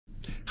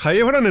Hi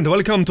everyone and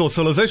welcome to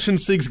Civilization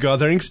 6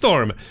 Gathering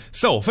Storm.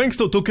 So, thanks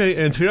to 2K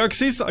and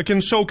Firaxis, I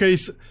can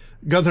showcase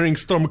Gathering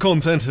Storm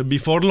content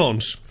before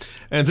launch.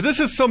 And this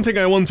is something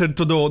I wanted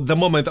to do the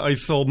moment I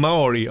saw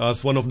Maori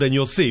as one of the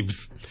new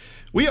civs.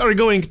 We are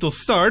going to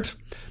start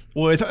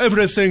with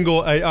every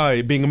single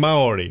AI being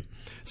Maori,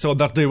 so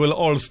that they will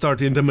all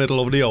start in the middle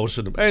of the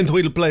ocean, and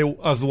we'll play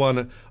as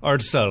one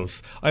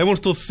ourselves. I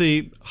want to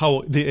see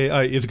how the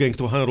AI is going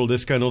to handle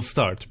this kind of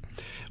start.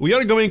 We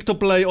are going to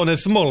play on a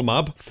small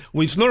map,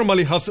 which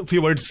normally has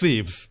fewer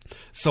civs,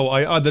 so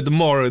I added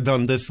more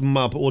than this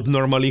map would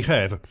normally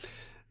have.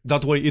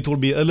 That way it will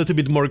be a little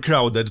bit more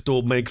crowded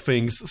to make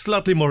things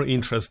slightly more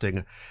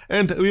interesting.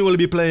 And we will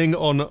be playing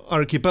on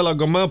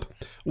archipelago map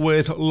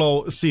with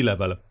low sea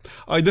level.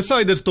 I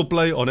decided to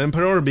play on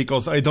Emperor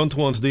because I don't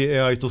want the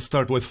AI to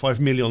start with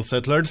 5 million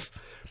settlers.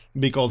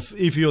 Because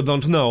if you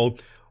don't know,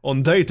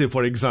 on Deity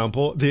for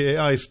example, the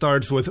AI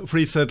starts with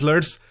 3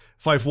 settlers,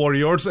 5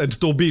 warriors and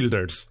 2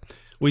 builders.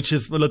 Which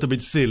is a little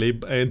bit silly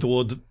and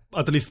would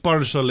at least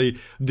partially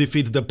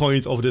defeat the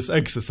point of this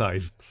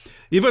exercise.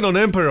 Even on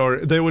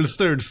Emperor, they will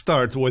still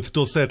start with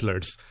 2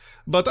 settlers,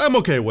 but I'm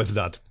okay with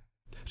that.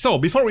 So,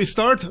 before we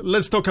start,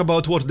 let's talk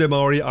about what the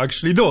Maori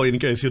actually do, in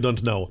case you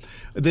don't know.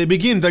 They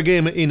begin the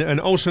game in an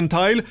ocean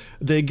tile,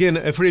 they gain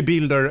a free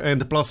builder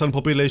and +1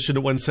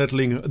 population when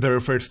settling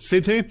their first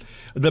city,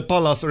 the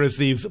palace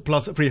receives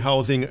 +3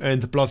 housing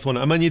and +1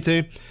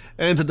 amenity,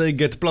 and they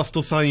get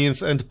 +2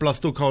 science and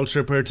 +2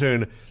 culture per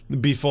turn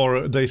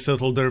before they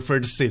settle their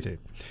first city.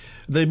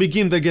 They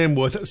begin the game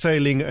with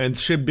sailing and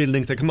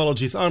shipbuilding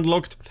technologies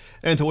unlocked,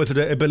 and with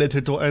the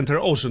ability to enter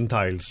ocean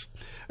tiles.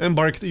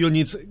 Embarked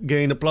units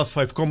gain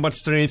 +5 combat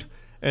strength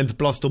and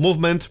 +2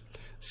 movement,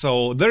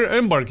 so their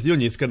embarked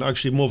units can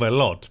actually move a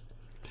lot.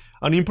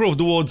 Unimproved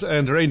woods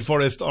and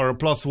rainforest are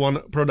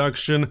 +1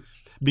 production,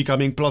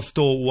 becoming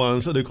 +2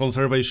 once the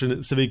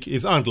conservation civic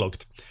is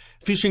unlocked.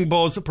 Fishing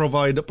boats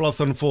provide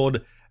 +1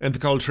 food and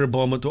culture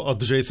bomb to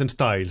adjacent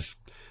tiles.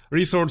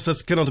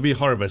 Resources cannot be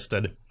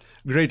harvested.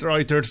 Great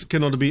writers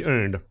cannot be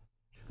earned.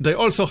 They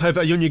also have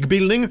a unique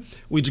building,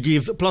 which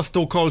gives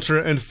 +2 culture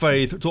and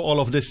faith to all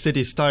of the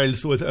city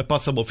styles with a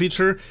passable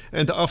feature,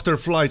 and after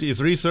flight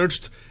is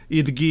researched,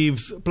 it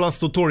gives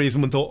 +2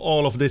 tourism to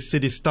all of the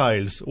city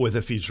styles with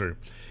a feature.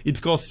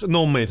 It costs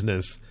no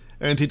maintenance,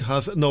 and it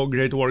has no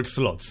great work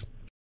slots.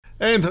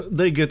 And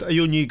they get a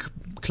unique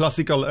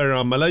classical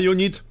era melee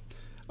unit.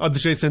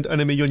 Adjacent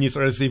enemy units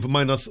receive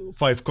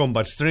 -5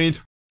 combat strength.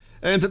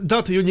 And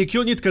that unique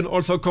unit can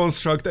also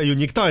construct a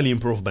unique tile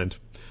improvement.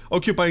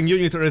 Occupying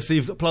unit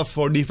receives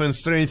 +4 defense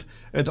strength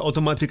and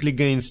automatically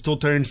gains 2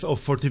 turns of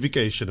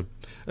fortification.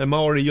 A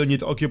Maori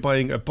unit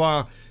occupying a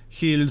pa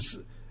heals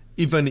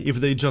even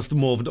if they just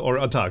moved or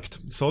attacked.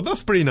 So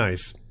that's pretty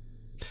nice.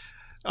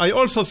 I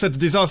also set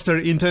disaster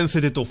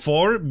intensity to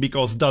 4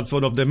 because that's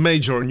one of the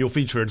major new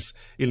features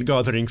in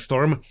Gathering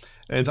Storm,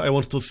 and I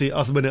want to see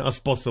as many as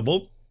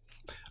possible.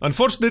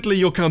 Unfortunately,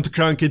 you can't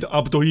crank it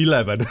up to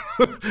 11.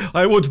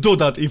 I would do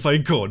that if I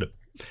could.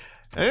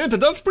 And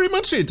that's pretty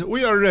much it.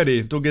 We are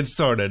ready to get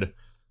started.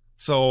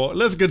 So,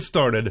 let's get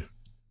started.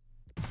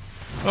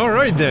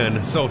 Alright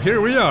then, so here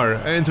we are,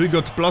 and we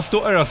got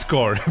 +2 era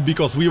score,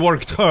 because we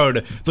worked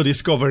hard to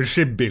discover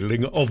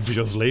shipbuilding,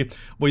 obviously.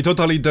 We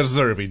totally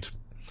deserve it.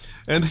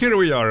 And here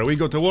we are, we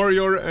got a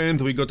warrior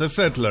and we got a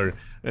settler,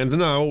 and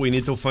now we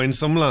need to find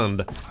some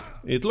land.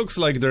 It looks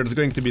like there's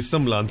going to be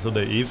some land to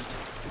the east.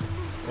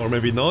 Or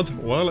maybe not.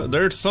 Well,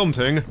 there's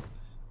something.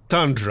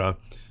 Tundra.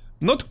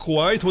 Not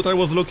quite what I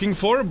was looking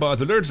for,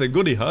 but there's a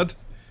goodie hut.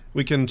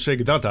 We can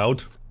check that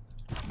out.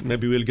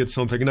 Maybe we'll get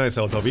something nice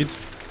out of it.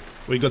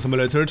 We got a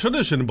military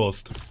tradition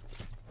boost.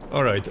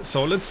 Alright,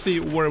 so let's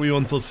see where we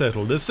want to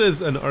settle. This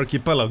is an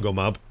archipelago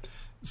map,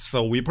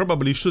 so we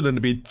probably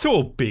shouldn't be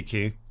too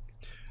picky.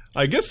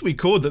 I guess we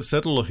could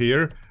settle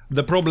here.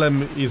 The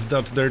problem is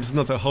that there's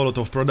not a whole lot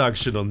of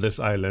production on this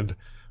island.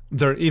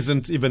 There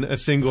isn't even a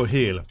single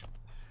hill,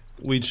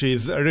 which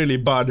is a really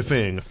bad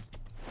thing.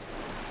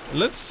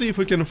 Let's see if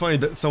we can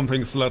find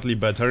something slightly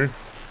better.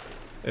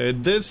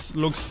 This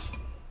looks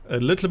a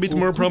little bit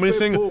more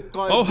promising.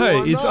 Oh hey,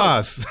 it's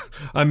us!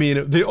 I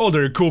mean, the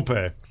other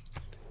coupe.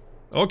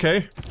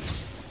 Okay.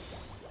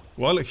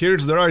 Well,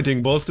 here's the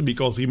writing boost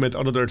because we met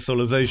another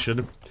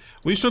civilization.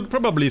 We should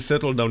probably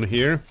settle down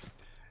here.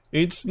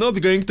 It's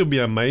not going to be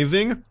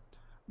amazing,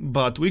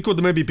 but we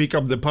could maybe pick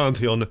up the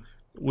Pantheon,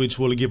 which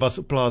will give us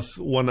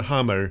 +1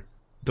 hammer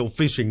to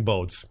fishing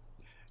boats.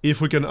 If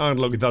we can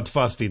unlock that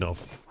fast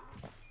enough.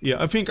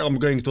 Yeah, I think I'm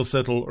going to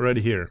settle right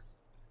here.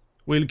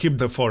 We'll keep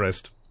the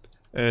forest.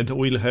 And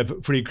we'll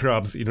have 3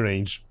 crabs in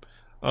range.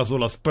 As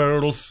well as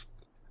pearls,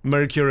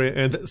 mercury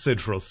and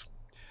citrus.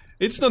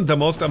 It's not the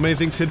most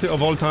amazing city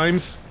of all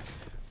times,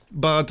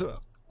 but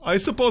I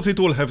suppose it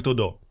will have to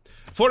do.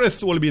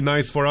 Forests will be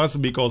nice for us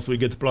because we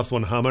get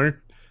 +1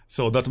 hammer.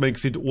 So that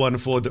makes it 1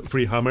 food,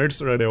 3 hammers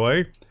right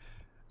away.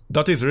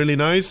 That is really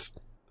nice.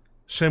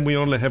 Shame we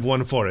only have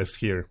 1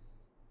 forest here.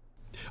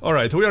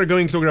 Alright, we are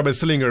going to grab a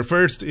slinger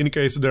first, in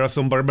case there are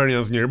some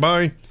barbarians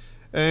nearby.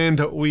 And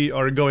we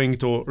are going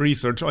to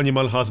research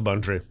animal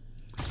husbandry.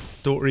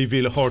 to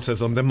reveal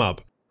horses on the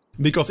map.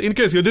 Because in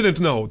case you didn't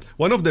know,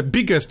 one of the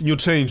biggest new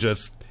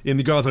changes in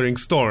Gathering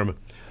Storm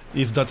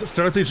is that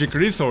strategic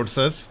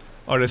resources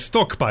are a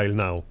stockpile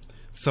now.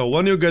 So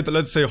when you get,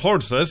 let's say,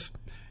 horses,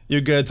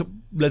 you get,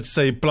 let's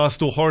say,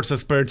 +2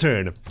 horses per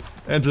turn,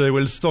 and they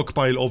will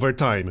stockpile over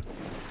time.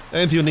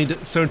 And you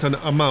need certain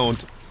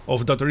amount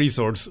of that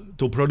resource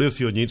to produce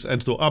units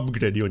and to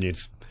upgrade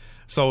units.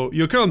 So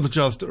you can't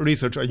just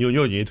research a new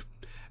unit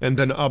and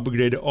then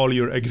upgrade all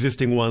your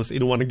existing ones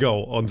in one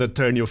go on the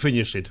turn you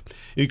finish it.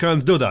 You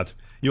can't do that.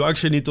 You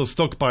actually need to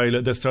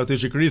stockpile the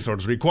strategic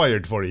resource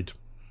required for it.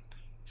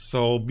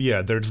 So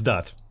yeah, there's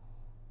that.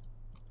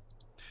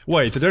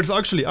 Wait, there's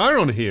actually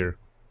iron here.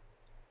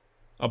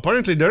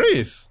 Apparently there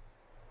is.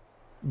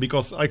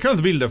 Because I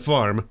can't build a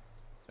farm,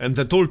 and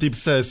the tooltip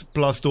says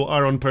 +2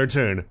 iron per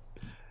turn.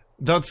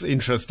 That's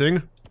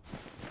interesting.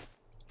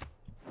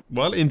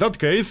 Well, in that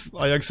case,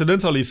 I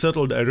accidentally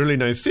settled a really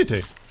nice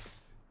city.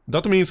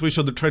 That means we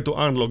should try to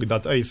unlock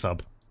that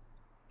ASAP.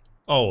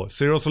 Oh,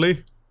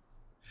 seriously?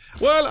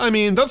 Well, I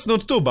mean, that's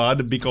not too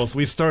bad, because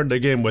we start the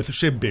game with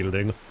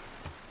shipbuilding.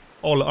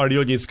 All our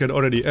units can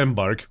already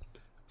embark.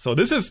 So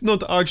this is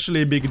not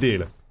actually a big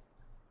deal.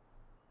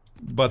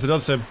 But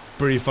that's a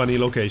pretty funny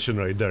location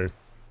right there.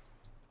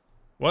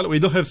 Well, we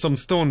do have some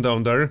stone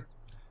down there.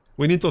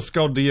 We need to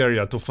scout the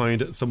area to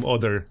find some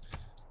other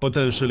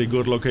potentially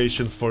good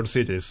locations for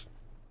cities.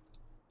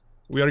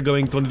 We are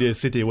going to need a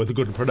city with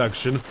good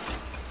production.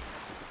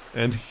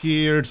 And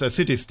here's a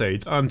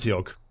city-state,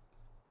 Antioch.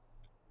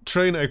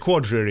 Train a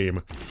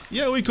quadrireme.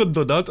 Yeah, we could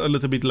do that a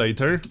little bit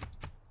later.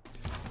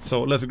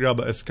 So let's grab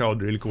a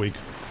scout real quick.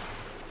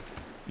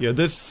 Yeah,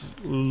 this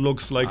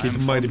looks like it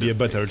might be a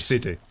better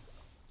city.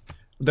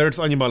 There's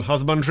animal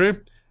husbandry,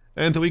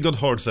 and we got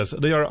horses.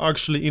 They are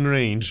actually in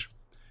range.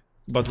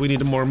 But we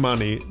need more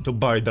money to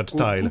buy that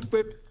tile.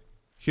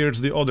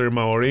 Here's the other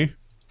Maori.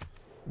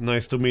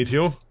 Nice to meet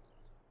you.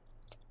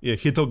 Yeah,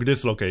 he took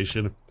this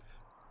location.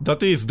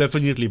 That is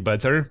definitely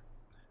better,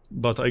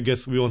 but I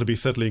guess we won't be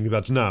settling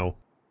that now.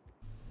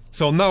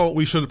 So now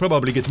we should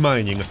probably get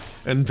mining,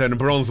 and then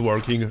bronze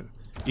working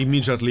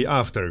immediately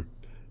after.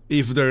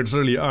 If there's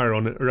really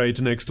iron right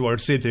next to our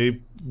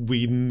city,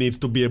 we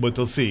need to be able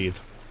to see it.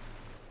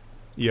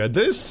 Yeah,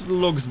 this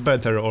looks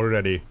better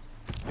already.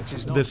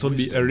 This would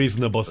be a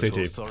reasonable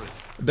city.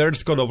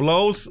 There's Code of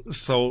Laws,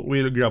 so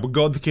we'll grab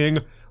God King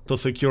to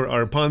secure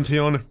our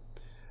Pantheon.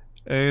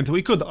 And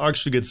we could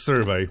actually get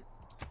Survey,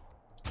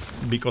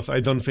 because I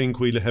don't think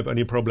we'll have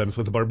any problems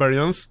with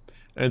Barbarians.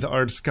 And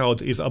our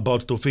Scout is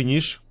about to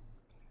finish.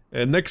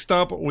 And next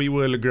up we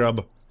will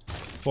grab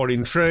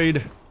Foreign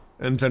Trade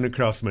and then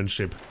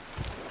Craftsmanship.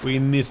 We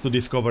need to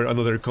discover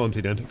another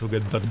continent to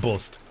get that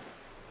boost.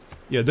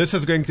 Yeah, this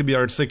is going to be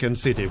our second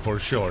city for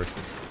sure.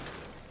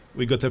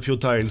 We got a few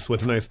tiles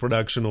with nice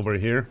production over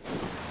here.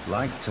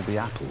 Like to the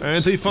apples,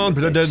 and we found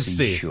the Dead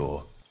Sea.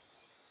 Shore.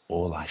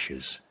 All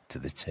ashes to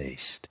the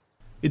taste.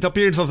 It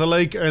appears as a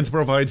lake and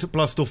provides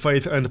 +2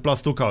 faith and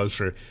 +2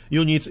 culture.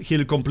 Units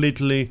heal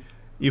completely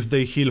if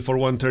they heal for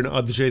 1 turn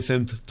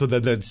adjacent to the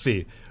Dead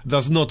Sea.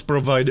 Does not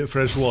provide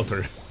fresh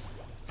water.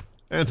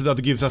 And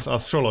that gives us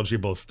astrology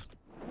boost.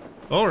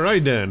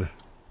 Alright then.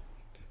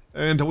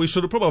 And we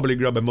should probably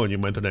grab a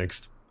monument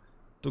next,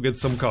 to get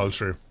some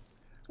culture.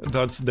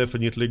 That's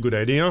definitely a good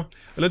idea.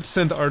 Let's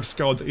send our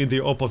scout in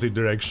the opposite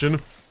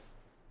direction.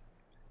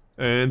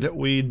 And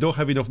we don't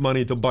have enough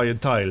money to buy a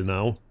tile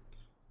now.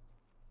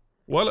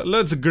 Well,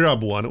 let's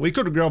grab one. We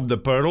could grab the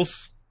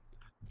pearls.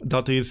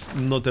 That is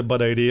not a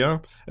bad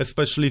idea,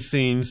 especially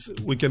since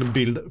we can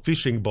build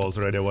fishing boats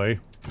right away.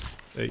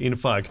 In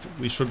fact,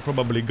 we should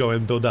probably go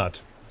and do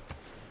that.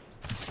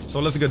 So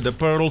let's get the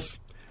pearls,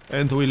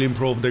 and we'll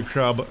improve the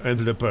crab and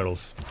the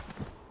pearls.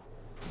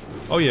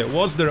 Oh yeah,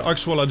 what's their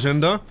actual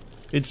agenda?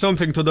 It's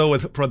something to do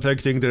with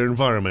protecting their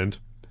environment.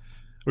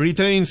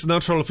 Retains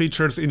natural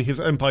features in his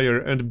empire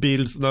and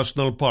builds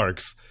national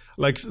parks.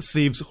 Likes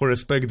thieves who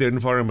respect the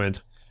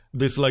environment.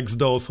 Dislikes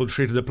those who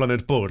treat the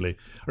planet poorly.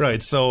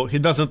 Right, so he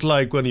doesn't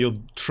like when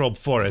you chop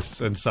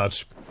forests and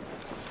such.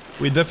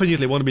 We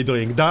definitely won't be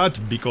doing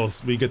that,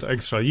 because we get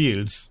extra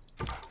yields.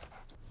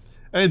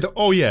 And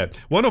oh yeah,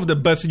 one of the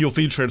best new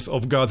features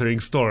of Gathering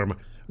Storm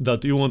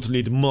that you won't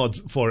need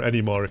mods for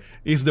anymore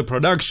is the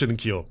production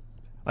queue.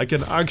 I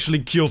can actually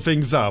queue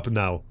things up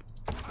now.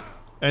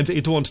 And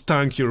it won't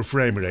tank your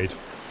frame rate.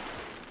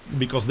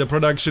 Because the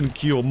production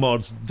queue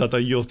mods that I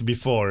used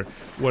before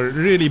were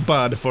really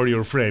bad for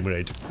your frame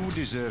rate.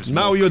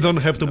 Now you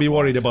don't have to be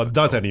worried about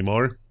that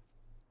anymore.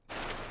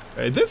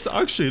 This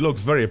actually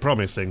looks very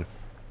promising.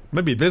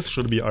 Maybe this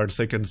should be our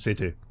second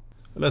city.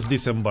 Let's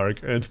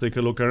disembark and take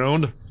a look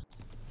around.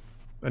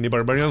 Any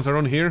barbarians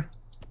around here?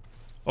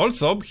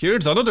 Also,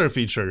 here's another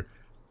feature.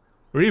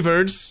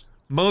 Rivers,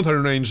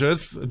 mountain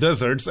ranges,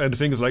 deserts and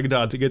things like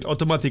that get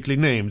automatically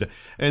named,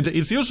 and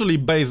it's usually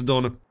based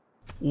on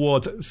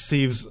what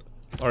thieves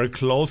are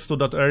close to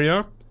that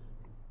area.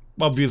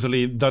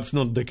 Obviously, that's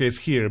not the case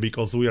here,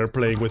 because we are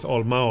playing with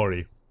all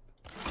Maori.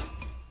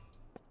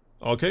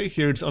 Okay,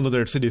 here's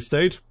another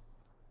city-state.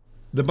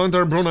 The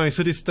Bandar Brunei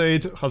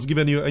city-state has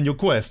given you a new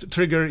quest.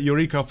 Trigger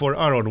Eureka for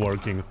iron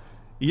working.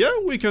 Yeah,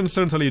 we can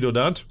certainly do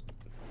that.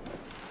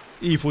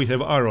 If we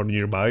have iron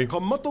nearby.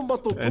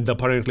 And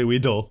apparently we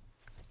do.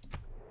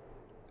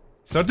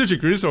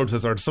 Strategic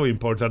resources are so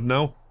important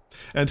now.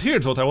 And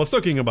here's what I was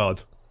talking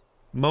about.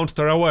 Mount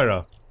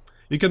Tarawera.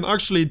 You can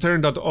actually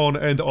turn that on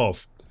and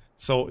off.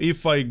 So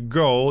if I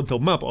go to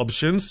map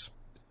options,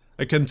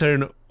 I can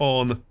turn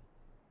on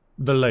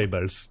the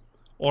labels.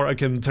 Or I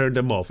can turn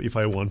them off if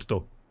I want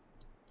to.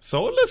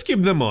 So let's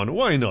keep them on,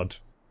 why not?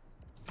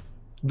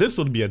 This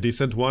would be a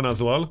decent one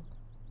as well.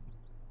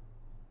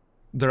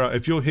 There are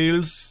a few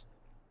hills.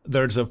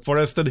 There's a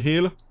forested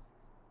hill.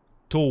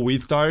 2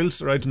 wheat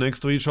tiles right next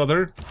to each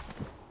other.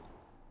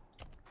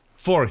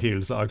 4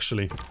 hills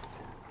actually.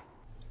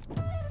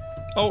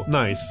 Oh,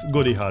 nice,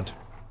 goody hat.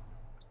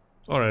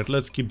 Alright,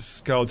 let's keep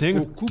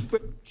scouting.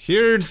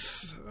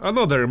 Here's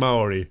another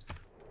Maori.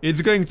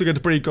 It's going to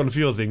get pretty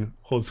confusing,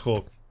 who's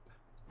who.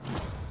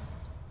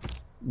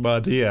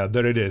 But yeah,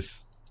 there it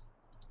is.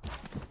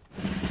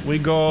 We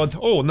got...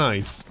 oh,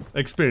 nice.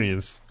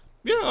 Experience.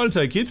 Yeah, I'll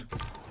take it.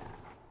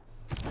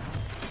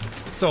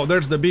 So,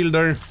 there's the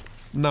builder.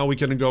 Now we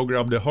can go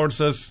grab the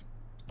horses.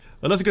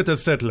 Let's get a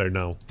settler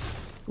now.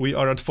 We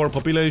are at 4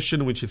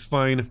 population, which is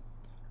fine.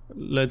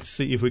 Let's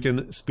see if we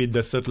can speed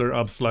the settler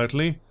up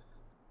slightly.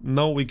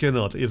 No, we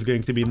cannot. It's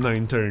going to be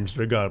 9 turns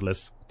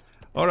regardless.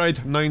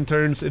 Alright, 9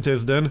 turns it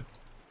is then.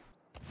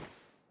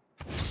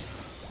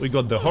 We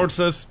got the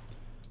horses.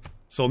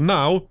 So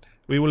now,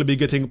 we will be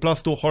getting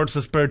 +2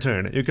 horses per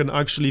turn. You can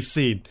actually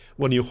see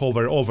when you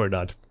hover over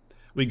that.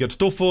 We get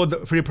 2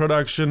 food, 3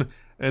 production,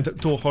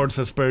 and 2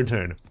 horses per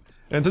turn.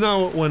 And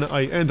now, when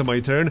I end my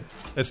turn,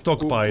 a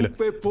stockpile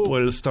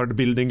will start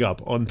building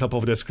up on top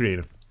of the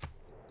screen.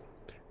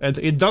 And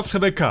it does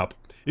have a cap.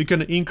 You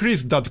can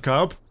increase that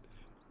cap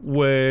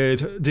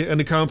with the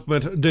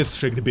encampment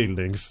district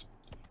buildings.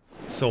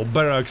 So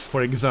barracks,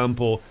 for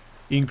example,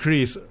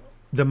 increase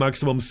the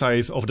maximum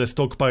size of the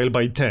stockpile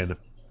by 10.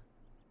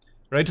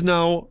 Right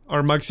now,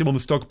 our maximum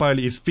stockpile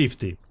is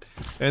 50,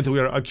 and we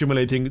are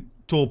accumulating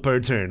 2 per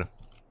turn.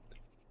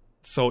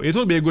 So it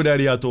would be a good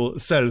idea to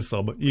sell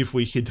some if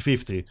we hit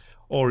 50,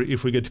 or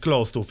if we get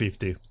close to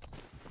 50.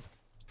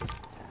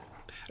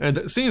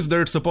 And since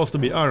there's supposed to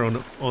be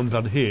iron on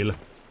that hill,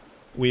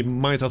 we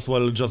might as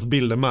well just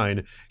build a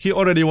mine. He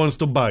already wants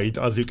to buy it,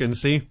 as you can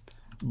see,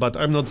 but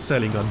I'm not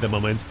selling at the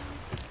moment.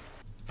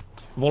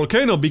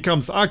 Volcano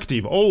becomes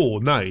active. Oh,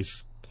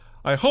 nice.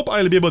 I hope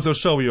I'll be able to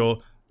show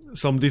you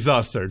some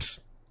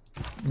disasters.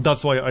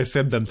 That's why I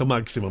set them to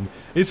maximum.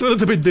 It's a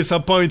little bit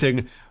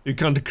disappointing you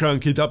can't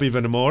crank it up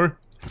even more,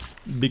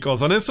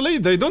 because honestly,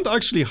 they don't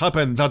actually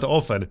happen that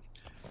often,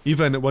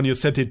 even when you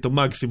set it to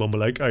maximum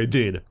like I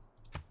did.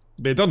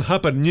 They don't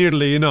happen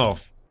nearly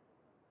enough.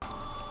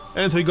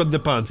 And we got the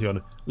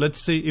Pantheon. Let's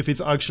see if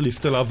it's actually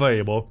still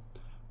available,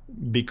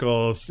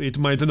 because it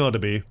might not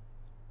be.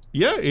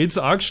 Yeah, it's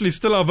actually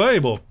still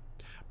available.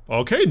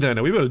 Okay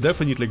then, we will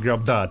definitely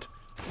grab that.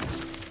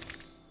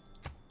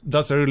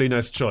 That's a really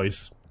nice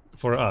choice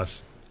for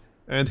us.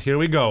 And here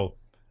we go.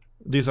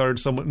 These are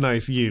some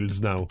nice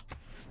yields now.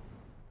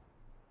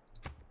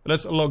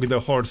 Let's log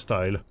the horse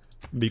tile,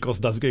 because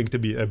that's going to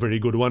be a very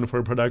good one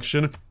for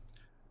production.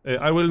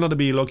 I will not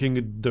be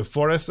logging the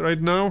forest right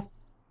now.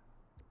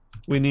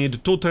 We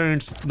need 2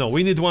 turns. No,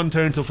 we need 1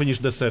 turn to finish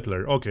the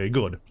settler. Okay,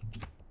 good.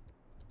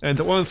 And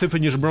once we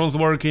finish bronze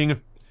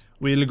working,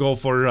 we'll go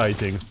for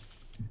writing.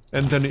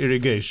 And then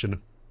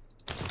irrigation.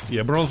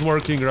 Yeah, bronze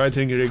working,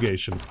 writing,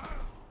 irrigation.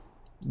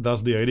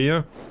 That's the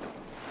idea.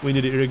 We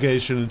need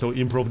irrigation to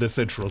improve the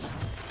citrus.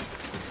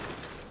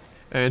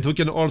 And we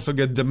can also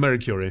get the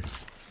mercury.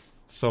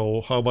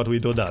 So how about we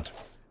do that?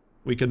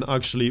 We can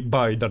actually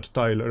buy that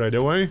tile right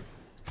away.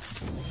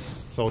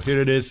 So here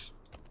it is.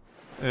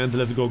 And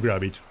let's go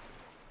grab it.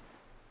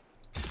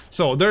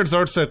 So there's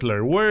our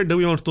settler. Where do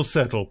we want to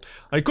settle?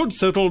 I could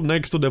settle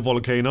next to the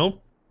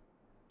volcano,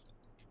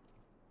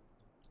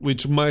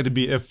 which might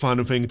be a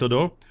fun thing to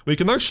do. We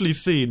can actually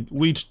see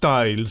which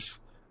tiles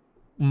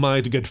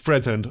might get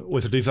threatened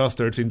with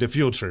disasters in the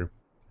future.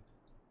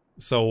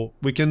 So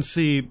we can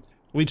see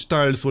which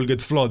tiles will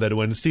get flooded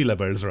when sea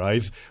levels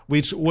rise,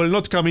 which will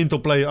not come into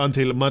play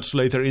until much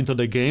later into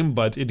the game,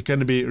 but it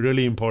can be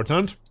really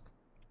important.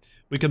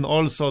 We can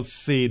also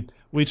see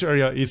which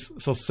area is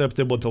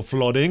susceptible to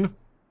flooding,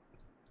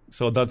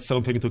 so that's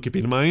something to keep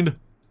in mind.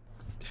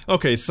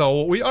 Okay,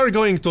 so we are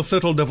going to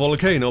settle the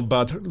volcano,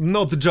 but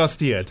not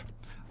just yet.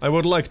 I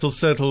would like to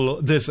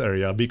settle this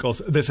area, because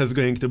this is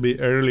going to be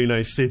a really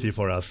nice city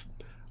for us.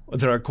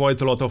 There are quite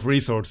a lot of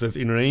resources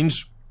in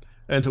range,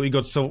 and we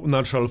got some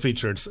natural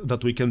features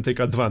that we can take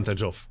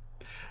advantage of.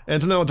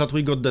 And now that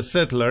we got the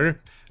settler,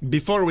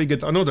 before we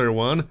get another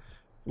one,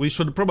 we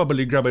should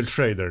probably grab a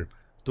trader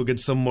to get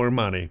some more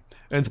money,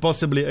 and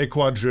possibly a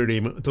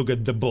quadrireme to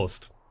get the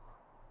boost.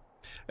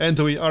 And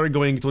we are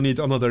going to need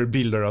another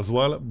builder as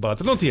well,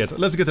 but not yet.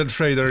 Let's get a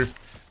trader,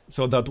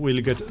 so that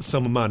we'll get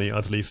some money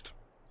at least.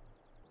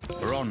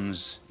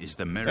 Bronze is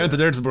the mirror. And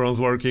there's bronze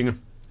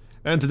working.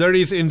 And there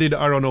is indeed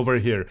iron over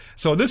here.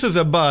 So this is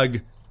a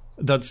bug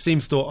that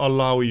seems to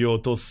allow you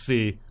to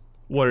see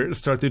where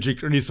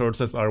strategic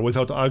resources are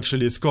without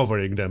actually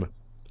discovering them.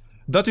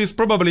 That is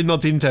probably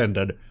not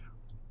intended.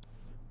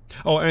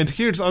 Oh, and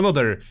here's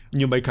another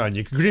new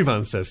mechanic,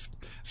 grievances.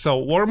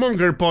 So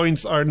warmonger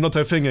points are not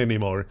a thing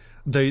anymore.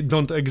 They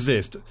don't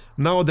exist.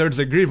 Now there's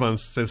a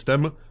grievance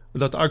system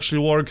that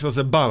actually works as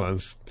a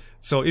balance.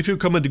 So if you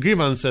commit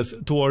grievances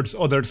towards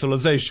other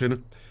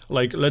civilization,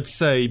 like let's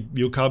say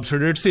you capture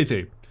their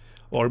city,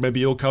 or maybe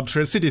you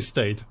capture a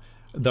city-state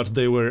that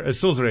they were a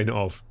suzerain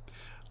of,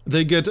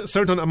 they get a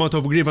certain amount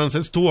of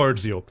grievances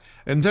towards you,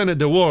 and then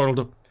the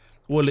world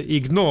will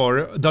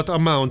ignore that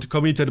amount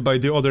committed by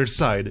the other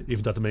side,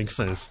 if that makes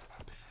sense.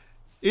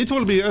 It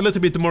will be a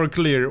little bit more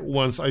clear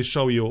once I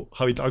show you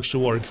how it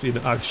actually works in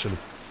action.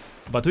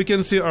 But we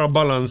can see our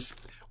balance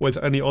with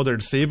any other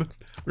civ.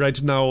 Right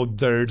now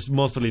there's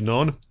mostly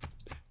none.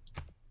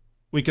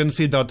 We can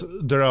see that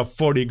there are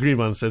 40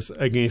 grievances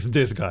against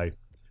this guy.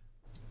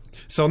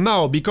 So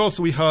now, because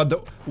we had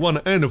one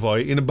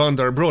envoy in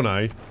Bandar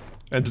Brunei,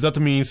 and that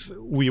means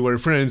we were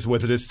friends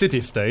with the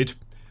city-state,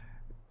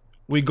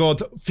 we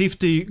got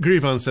 50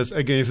 grievances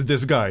against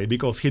this guy,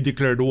 because he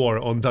declared war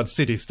on that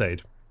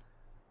city-state.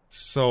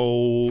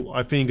 So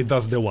I think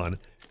that's the one.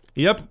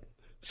 Yep,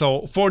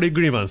 so 40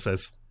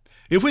 grievances.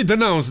 If we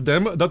denounce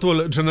them, that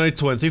will generate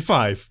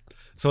 25.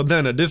 So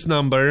then this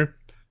number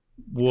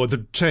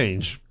would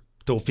change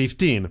to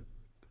 15.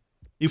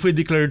 If we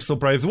declared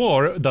surprise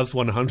war, that's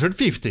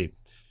 150.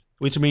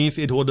 Which means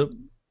it would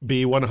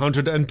be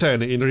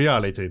 110 in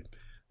reality,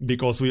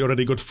 because we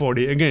already got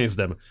 40 against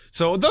them.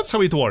 So that's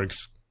how it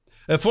works.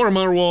 A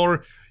formal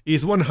war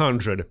is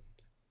 100,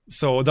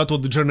 so that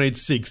would generate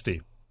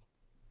 60.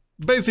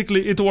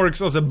 Basically, it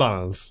works as a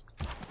balance,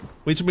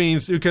 which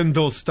means you can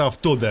do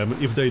stuff to them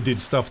if they did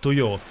stuff to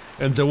you,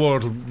 and the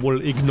world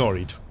will ignore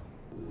it.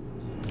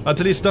 At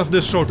least that's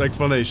the short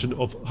explanation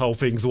of how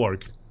things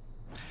work.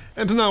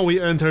 And now we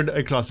entered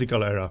a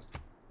classical era,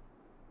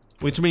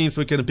 which means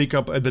we can pick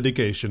up a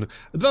dedication.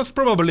 That's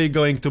probably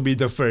going to be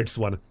the first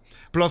one.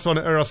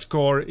 +1 era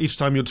score each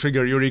time you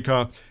trigger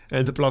Eureka,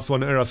 and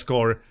 +1 era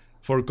score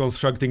for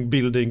constructing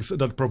buildings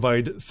that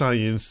provide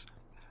science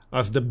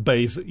as the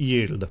base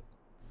yield.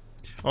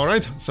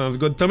 Alright, sounds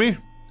good to me.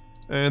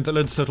 And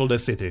let's settle the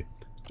city.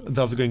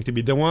 That's going to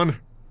be the one.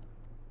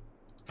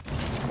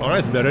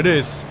 Alright, there it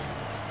is.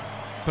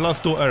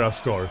 +2 era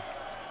score.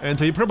 And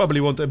we probably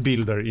want a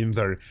builder in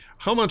there.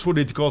 How much would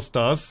it cost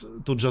us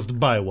to just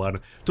buy one?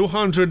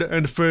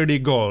 230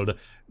 gold.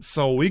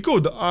 So we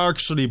could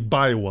actually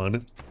buy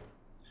one.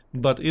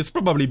 But it's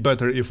probably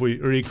better if we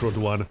recruit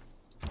one.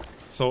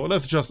 So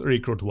let's just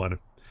recruit one.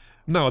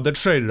 Now, the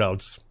trade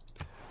routes.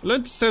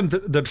 Let's send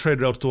the trade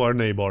route to our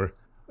neighbor.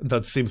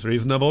 That seems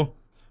reasonable.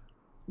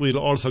 We'll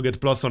also get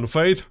 +1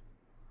 faith.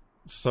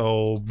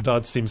 So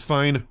that seems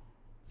fine.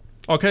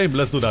 Okay,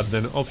 let's do that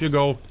then. Off you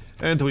go.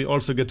 And we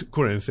also get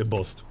currency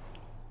boost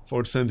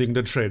for sending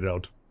the trade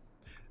route.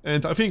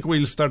 And I think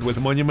we'll start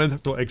with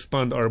monument to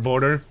expand our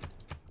border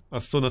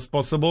as soon as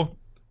possible.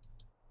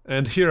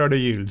 And here are the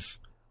yields.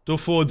 To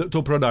food,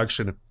 to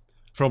production.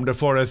 From the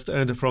forest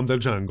and from the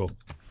jungle.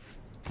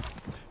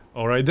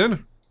 Alright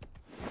then.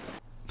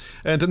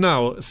 And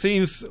now,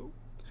 since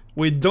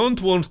we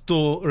don't want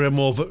to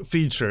remove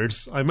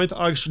features, I might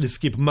actually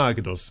skip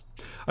Magnus.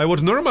 I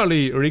would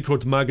normally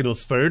recruit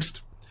Magnus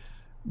first,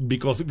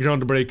 because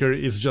Groundbreaker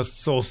is just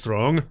so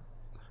strong.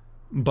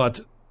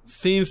 But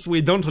since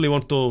we don't really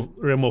want to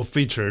remove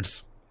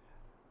features,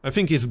 I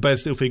think it's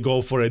best if we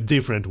go for a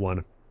different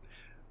one.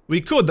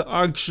 We could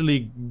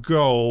actually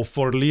go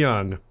for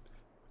Liang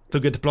to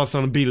get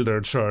 +1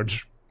 builder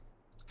charge.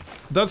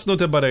 That's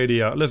not a bad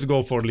idea, let's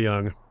go for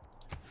Liang.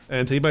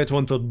 And he might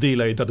want to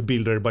delay that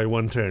builder by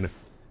 1 turn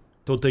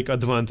to take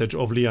advantage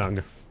of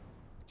Liang.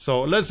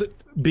 So let's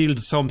build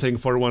something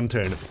for 1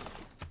 turn.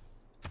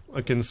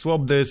 I can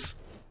swap this,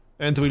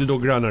 and we'll do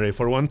granary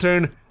for 1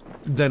 turn,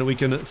 then we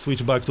can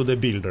switch back to the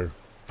builder.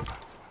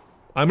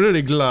 I'm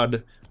really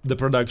glad the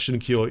production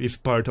queue is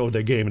part of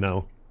the game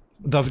now.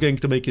 That's going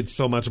to make it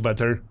so much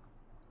better.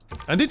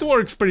 And it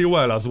works pretty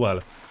well as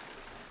well.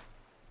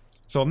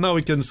 So now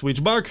we can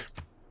switch back.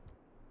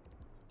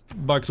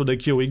 Back to the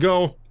queue we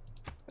go.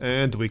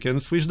 And we can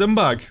switch them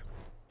back.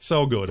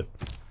 So good.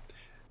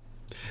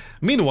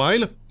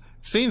 Meanwhile,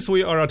 since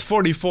we are at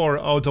 44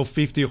 out of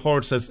 50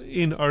 horses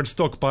in our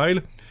stockpile,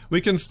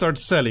 we can start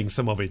selling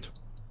some of it.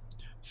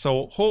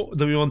 So who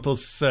do we want to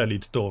sell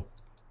it to?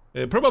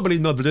 Probably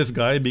not this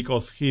guy,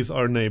 because he's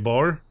our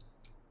neighbor.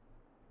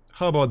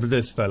 How about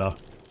this fella?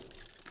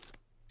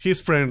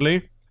 He's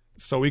friendly,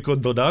 so we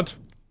could do that.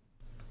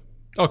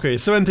 Okay,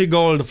 70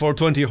 gold for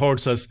 20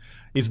 horses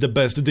is the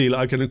best deal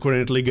I can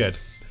currently get.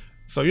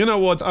 So you know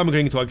what, I'm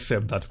going to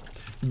accept that.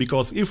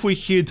 Because if we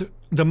hit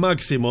the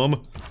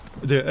maximum,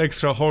 the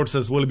extra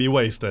horses will be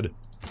wasted.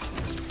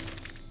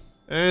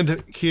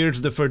 And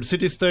here's the 3rd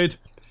city-state,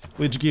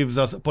 which gives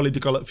us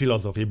political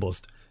philosophy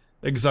boost.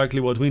 Exactly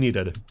what we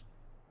needed.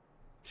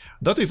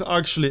 That is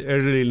actually a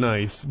really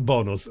nice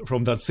bonus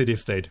from that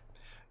city-state.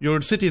 Your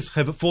cities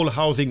have full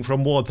housing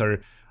from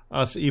water,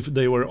 as if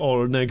they were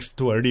all next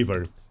to a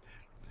river.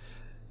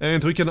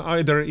 And we can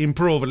either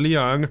improve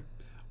Liang,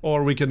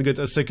 or we can get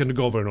a second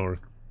governor.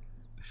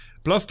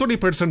 Plus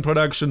 20%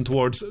 production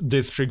towards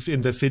districts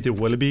in the city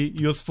will be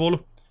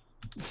useful.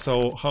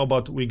 So how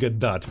about we get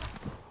that?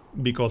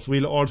 Because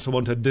we'll also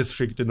want a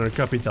district in our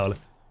capital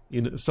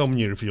in some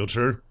near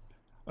future.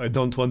 I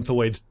don't want to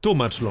wait too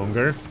much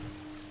longer.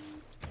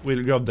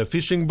 We'll grab the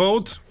fishing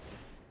boat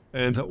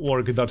and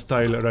work that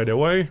tile right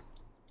away.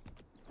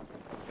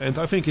 And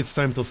I think it's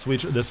time to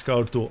switch the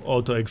scout to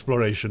auto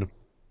exploration.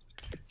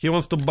 He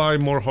wants to buy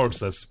more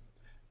horses.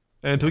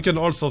 And we can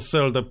also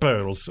sell the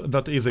pearls.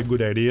 That is a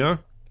good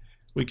idea.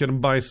 We can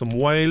buy some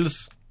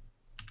whales.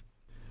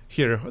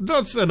 Here,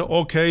 that's an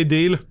okay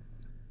deal.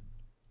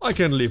 I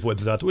can live with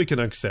that, we can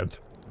accept.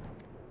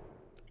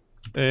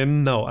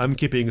 And now I'm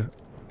keeping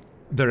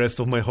the rest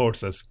of my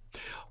horses.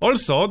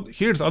 Also,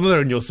 here's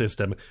another new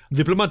system,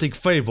 Diplomatic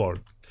Favor,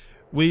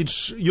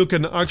 which you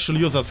can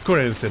actually use as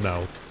currency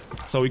now.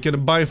 So we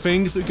can buy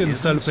things, we can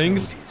sell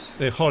things.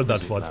 Hold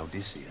that thought.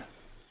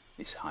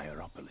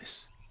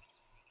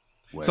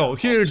 So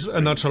here's a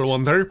natural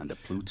wonder,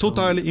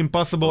 2-tile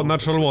impassable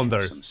natural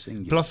wonder,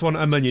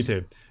 +1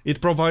 amenity.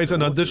 It provides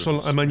an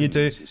additional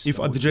amenity if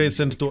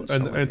adjacent to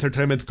an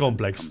entertainment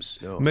complex.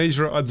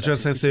 Major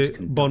adjacency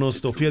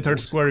bonus to theater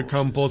square,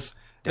 campus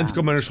and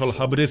commercial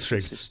hub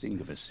districts.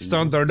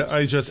 Standard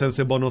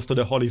adjacency bonus to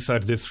the holy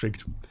site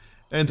district.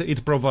 And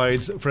it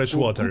provides fresh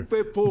water.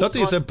 That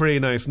is a pretty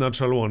nice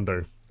natural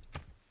wonder.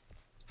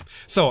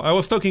 So I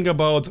was talking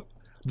about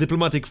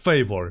Diplomatic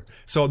Favor.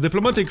 So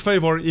Diplomatic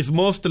Favor is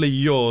mostly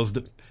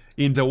used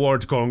in the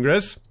World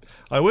Congress.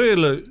 I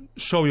will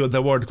show you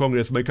the World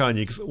Congress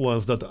mechanics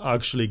once that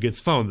actually gets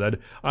founded.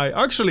 I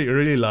actually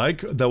really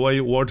like the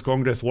way World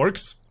Congress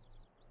works.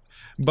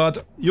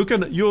 But you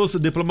can use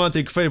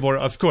Diplomatic Favor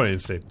as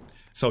currency.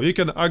 So you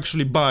can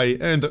actually buy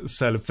and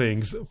sell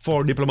things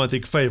for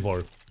Diplomatic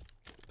Favor.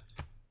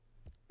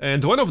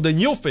 And one of the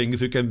new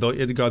things you can do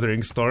in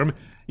Gathering Storm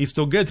is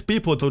to get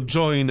people to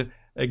join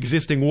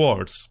existing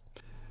wars.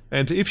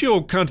 And if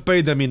you can't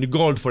pay them in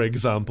gold, for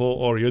example,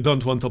 or you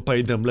don't want to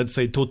pay them, let's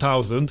say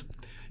 2,000,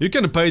 you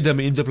can pay them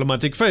in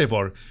Diplomatic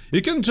Favor.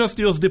 You can just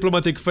use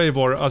Diplomatic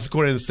Favor as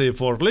currency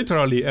for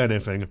literally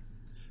anything.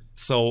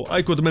 So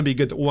I could maybe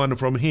get one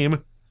from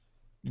him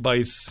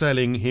by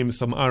selling him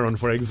some iron,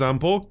 for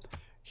example.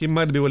 He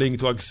might be willing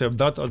to accept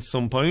that at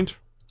some point.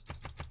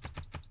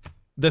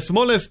 The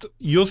smallest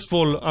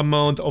useful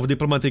amount of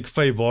Diplomatic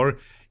Favor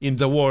in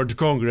the World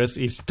Congress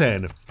is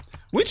 10,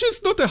 which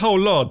is not a whole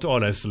lot,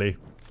 honestly.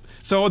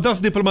 So that's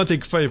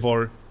Diplomatic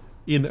Favor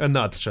in a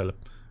nutshell.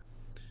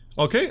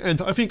 Okay,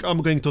 and I think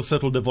I'm going to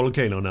settle the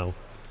volcano now.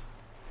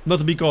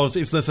 Not because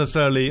it's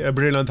necessarily a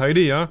brilliant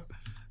idea,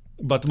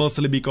 but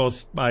mostly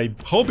because I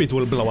hope it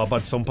will blow up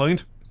at some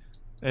point.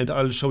 And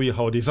I'll show you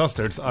how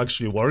disasters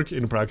actually work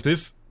in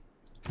practice.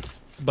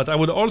 But I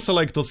would also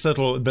like to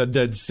settle the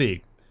Dead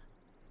Sea.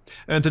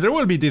 And there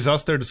will be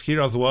disasters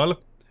here as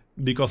well,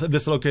 because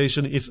this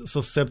location is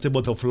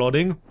susceptible to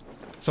flooding.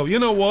 So you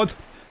know what?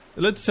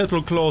 Let's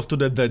settle close to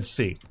the Dead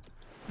Sea,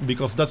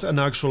 because that's an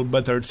actual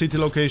better city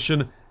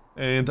location,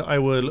 and I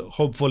will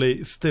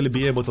hopefully still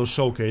be able to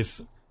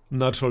showcase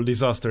natural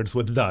disasters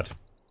with that.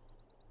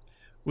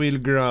 We'll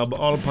grab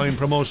Alpine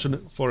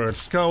promotion for our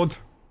scout,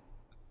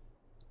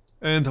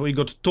 and we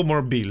got 2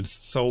 more builds,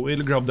 so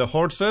we'll grab the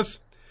horses,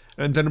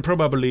 and then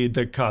probably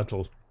the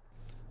cattle.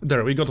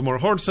 There, we got more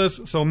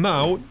horses, so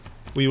now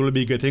we will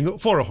be getting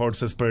 4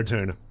 horses per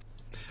turn.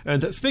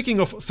 And speaking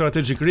of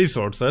strategic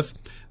resources,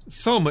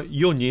 some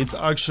units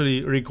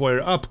actually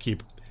require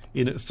upkeep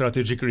in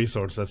strategic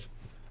resources.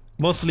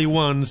 Mostly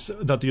ones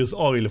that use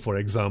oil, for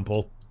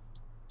example.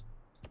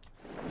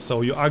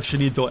 So you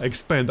actually need to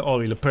expend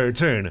oil per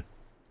turn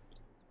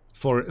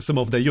for some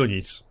of the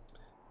units.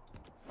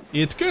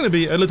 It can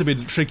be a little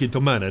bit tricky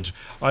to manage.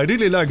 I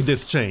really like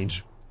this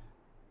change.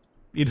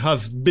 It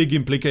has big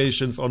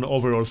implications on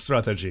overall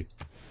strategy.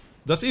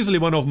 That's easily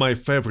one of my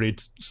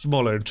favorite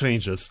smaller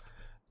changes.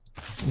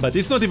 But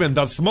it's not even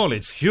that small,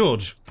 it's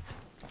huge.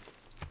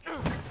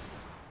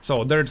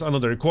 So there's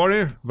another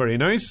quarry, very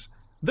nice.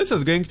 This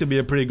is going to be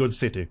a pretty good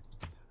city.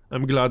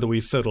 I'm glad we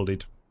settled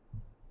it.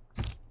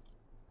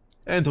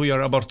 And we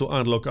are about to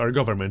unlock our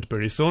government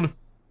pretty soon.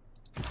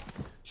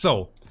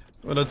 So,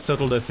 let's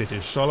settle the city,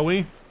 shall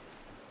we?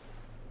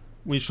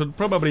 We should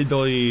probably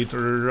do it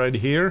right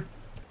here.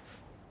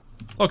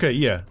 Okay,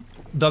 yeah,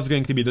 that's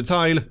going to be the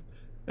tile.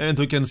 And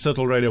we can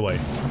settle right away.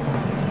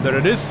 There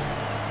it is.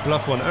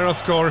 +1 era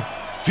score.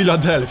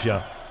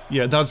 Philadelphia.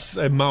 Yeah, that's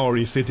a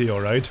Maori city,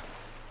 alright.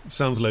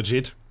 Sounds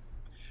legit.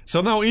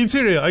 So now, in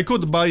theory, I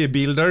could buy a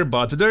builder,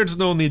 but there's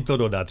no need to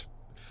do that.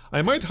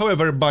 I might,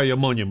 however, buy a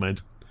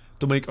monument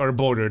to make our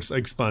borders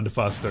expand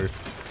faster.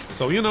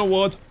 So, you know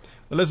what?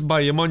 Let's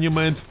buy a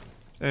monument,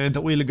 and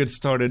we'll get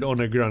started on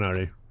a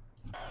granary.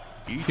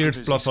 Here's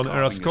 +1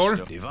 era score,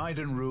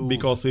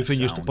 because we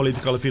finished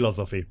political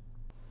philosophy.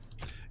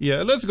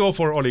 Yeah, let's go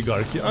for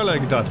oligarchy. I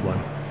like that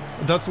one.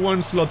 That's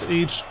 1 slot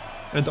each,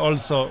 and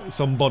also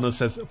some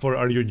bonuses for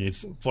our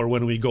units for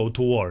when we go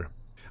to war.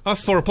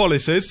 As for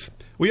policies,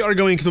 we are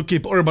going to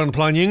keep urban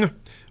planning,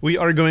 we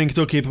are going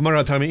to keep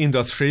maritime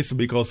industries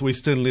because we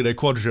still need a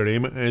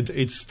quadrireme and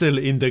it's still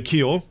in the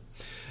queue.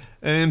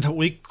 And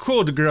we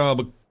could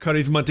grab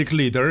charismatic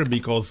leader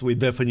because we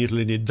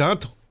definitely need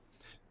that.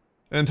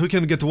 And we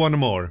can get one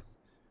more.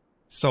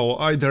 So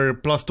either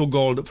 +2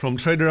 gold from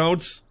trade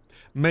routes,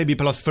 maybe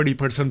plus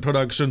 30%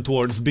 production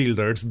towards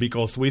builders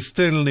because we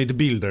still need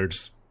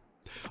builders.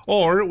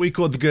 Or we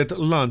could get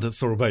land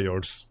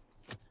surveyors.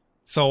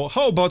 So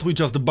how about we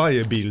just buy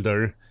a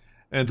builder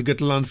and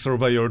get land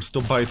surveyors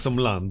to buy some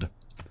land.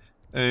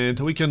 And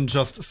we can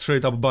just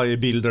straight up buy a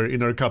builder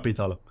in our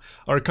capital.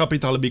 Our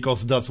capital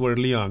because that's where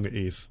Liang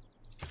is.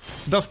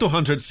 That's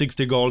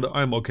 260 gold,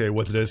 I'm okay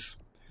with this.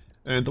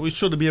 And we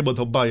should be able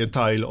to buy a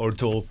tile or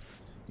two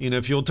in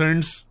a few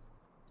turns.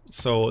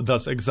 So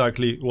that's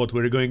exactly what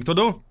we're going to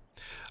do.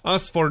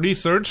 As for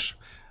research,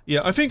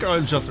 yeah, I think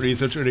I'll just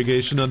research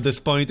irrigation at this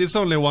point. It's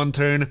only one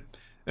turn,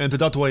 and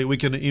that way we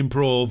can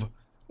improve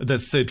the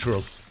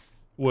citrus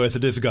with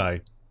this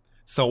guy.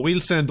 So we'll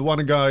send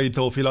one guy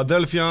to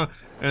Philadelphia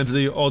and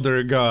the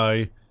other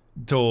guy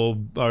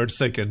to our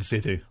second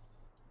city.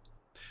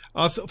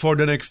 As for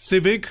the next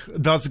civic,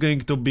 that's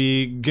going to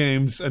be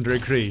games and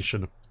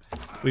recreation.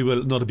 We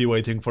will not be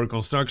waiting for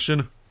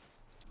construction.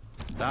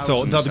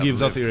 So that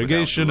gives us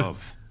irrigation.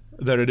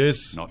 There it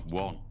is. Not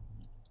one.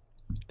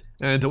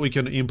 And we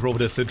can improve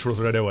the citrus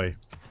right away.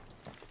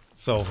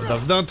 So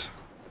that's that.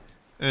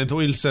 And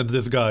we'll send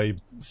this guy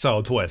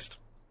southwest.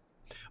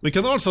 We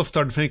can also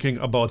start thinking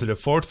about the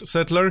fourth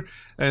settler,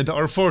 and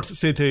our fourth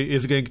city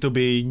is going to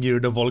be near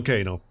the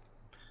volcano.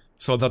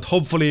 So that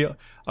hopefully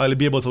I'll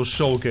be able to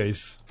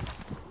showcase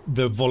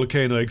the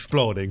volcano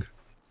exploding.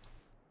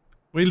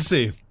 We'll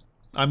see.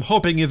 I'm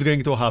hoping it's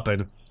going to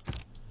happen.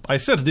 I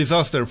set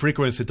disaster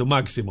frequency to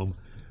maximum,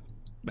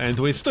 and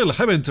we still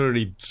haven't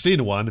really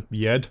seen one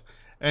yet,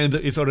 and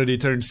it's already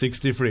turned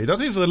 63. That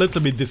is a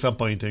little bit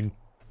disappointing.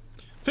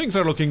 Things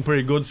are looking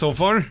pretty good so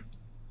far.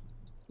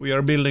 We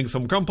are building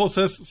some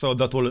campuses, so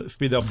that will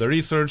speed up the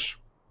research.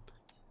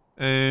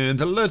 And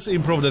let's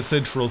improve the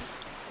citrus,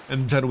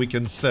 and then we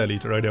can sell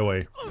it right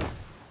away.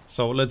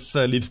 So let's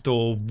sell it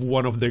to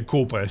one of the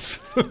coupes.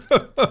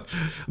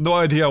 No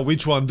idea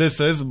which one this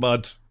is,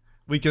 but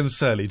we can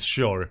sell it,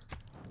 sure.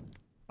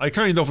 I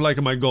kind of like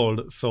my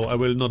gold, so I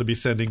will not be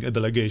sending a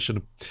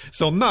delegation.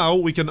 So now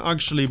we can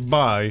actually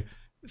buy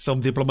some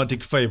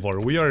diplomatic favor.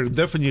 We are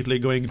definitely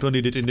going to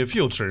need it in the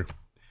future.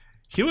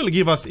 He will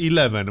give us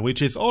 11,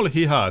 which is all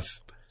he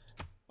has.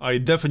 I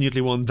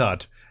definitely want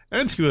that.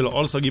 And he will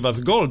also give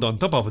us gold on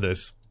top of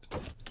this.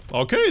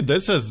 Okay,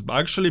 this is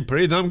actually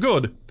pretty damn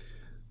good.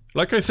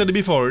 Like I said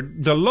before,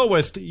 the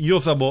lowest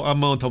usable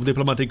amount of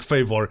diplomatic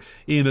favor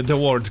in the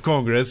World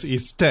Congress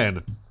is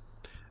 10.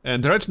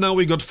 And right now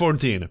we got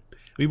 14.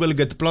 We will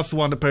get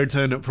 +1 per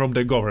turn from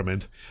the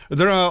government.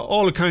 There are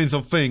all kinds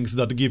of things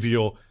that give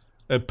you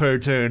a per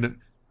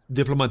turn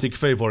diplomatic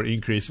favor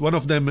increase. One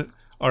of them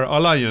are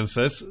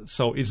alliances,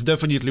 so it's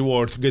definitely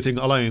worth getting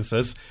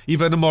alliances,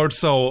 even more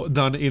so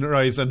than in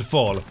Rise and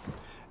Fall.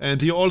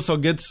 And you also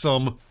get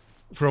some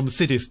from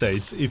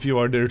city-states if you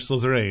are their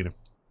suzerain.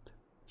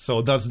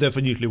 So that's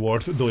definitely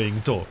worth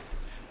doing too.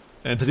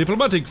 And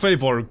diplomatic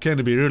favor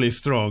can be really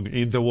strong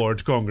in the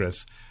World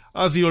Congress,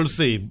 as you'll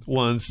see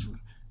once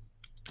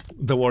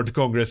the World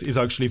Congress is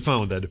actually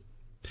founded.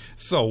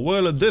 So,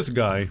 will this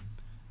guy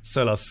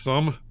sell us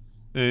some?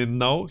 And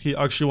now he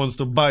actually wants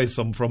to buy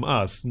some from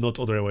us, not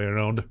other way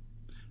around.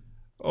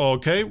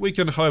 Okay, we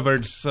can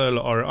however sell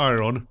our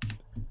iron.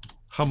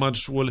 How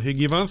much will he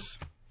give us?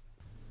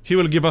 He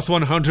will give us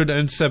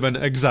 107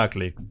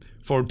 exactly,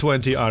 for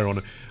 20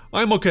 iron.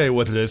 I'm okay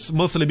with this,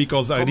 mostly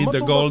because I need the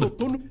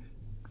gold.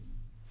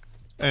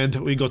 And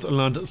we got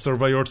land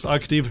surveyors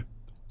active.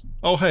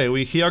 Oh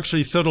hey, he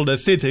actually settled a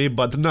city,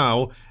 but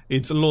now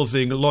it's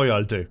losing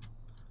loyalty.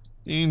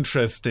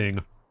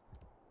 Interesting.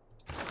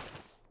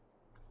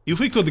 If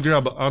we could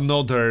grab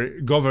another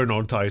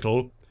governor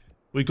title,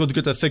 we could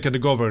get a second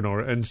governor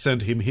and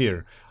send him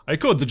here. I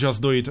could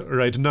just do it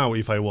right now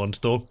if I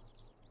want to.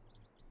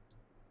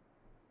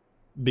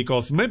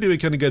 Because maybe we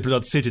can get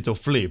that city to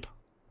flip.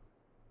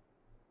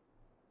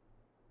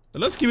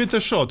 Let's give it a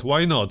shot,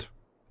 why not?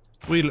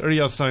 We'll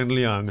reassign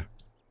Liang.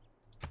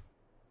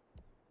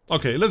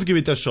 Okay, let's give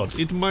it a shot.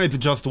 It might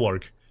just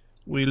work.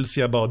 We'll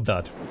see about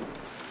that.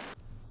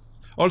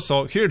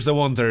 Also, here's a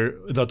wonder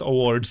that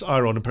awards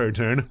iron per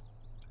turn.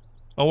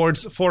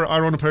 Awards 4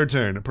 iron per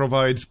turn.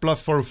 Provides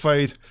 +4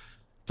 faith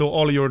to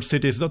all your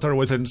cities that are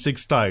within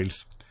 6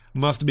 tiles.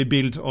 Must be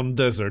built on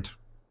desert.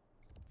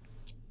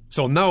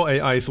 So now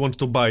AIs want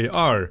to buy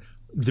our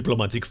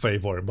diplomatic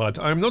favor, but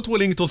I'm not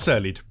willing to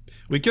sell it.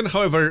 We can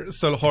however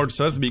sell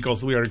horses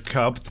because we are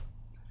capped.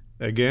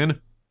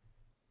 Again.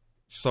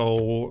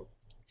 So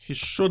he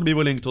should be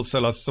willing to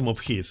sell us some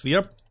of his.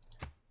 Yep,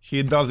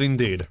 he does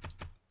indeed.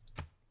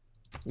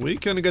 We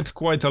can get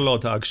quite a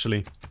lot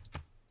actually.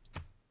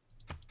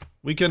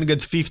 We can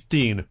get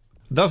 15.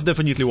 That's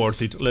definitely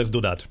worth it. Let's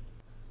do that.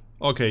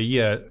 Okay,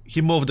 yeah,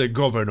 he moved the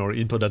governor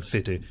into that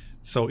city,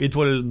 so it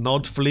will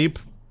not flip,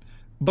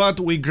 but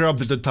we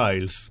grabbed the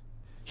tiles.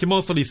 He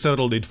mostly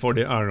settled it for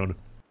the iron.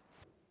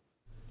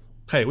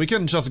 Hey, we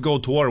can just go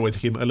to war with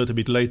him a little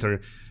bit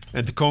later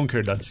and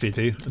conquer that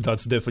city,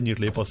 that's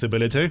definitely a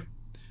possibility.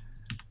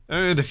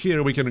 And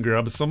here we can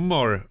grab some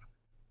more.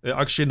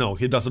 Actually no,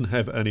 he doesn't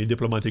have any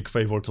diplomatic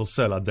favor to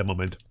sell at the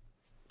moment.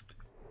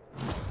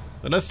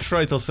 Let's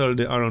try to sell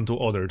the iron to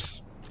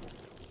others.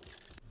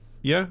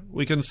 Yeah,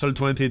 we can sell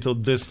 20 to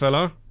this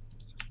fella.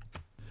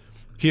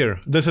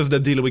 Here, this is the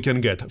deal we can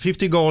get.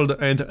 50 gold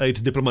and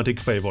 8 diplomatic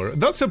favor.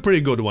 That's a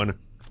pretty good one.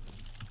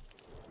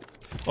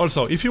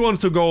 Also, if you want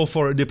to go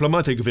for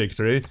diplomatic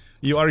victory,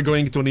 you are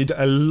going to need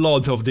a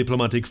lot of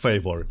diplomatic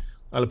favor.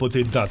 I'll put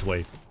it that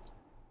way.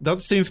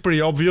 That seems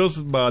pretty obvious,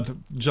 but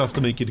just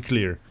to make it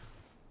clear.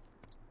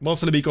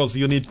 Mostly because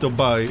you need to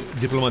buy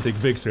diplomatic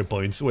victory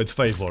points with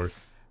favor,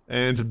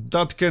 and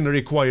that can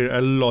require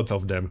a lot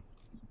of them.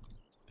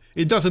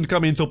 It doesn't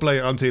come into play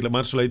until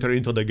much later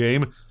into the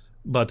game,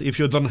 but if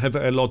you don't have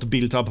a lot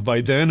built up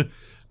by then,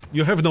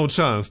 you have no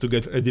chance to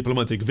get a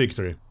diplomatic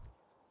victory.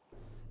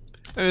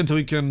 And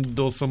we can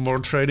do some more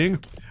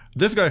trading.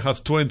 This guy has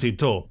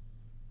 22.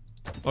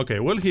 Okay,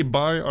 will he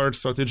buy our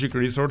strategic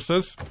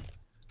resources?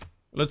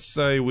 Let's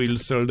say we'll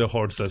sell the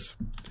horses.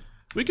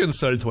 We can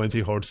sell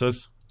 20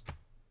 horses.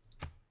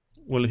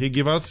 Will he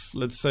give us,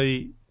 let's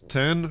say,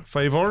 10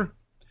 favor?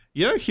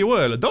 Yeah, he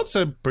will. That's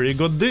a pretty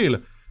good deal.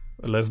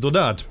 Let's do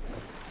that.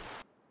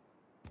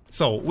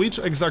 So, which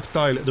exact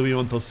tile do we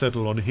want to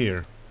settle on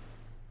here?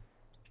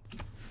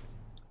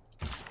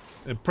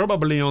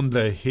 Probably on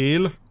the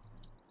hill.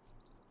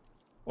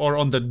 Or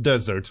on the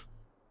desert.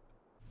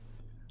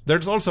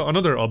 There's also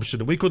another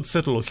option. We could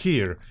settle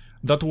here.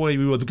 That way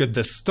we would get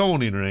the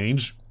stone in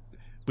range.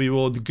 We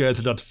would get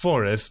that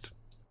forest.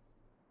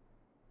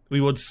 We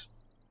would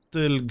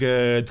still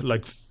get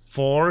like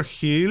 4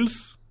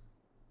 hills.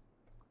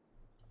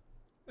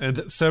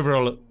 And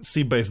several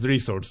sea-based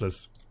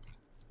resources.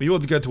 We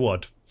would get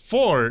what?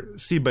 4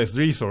 sea-based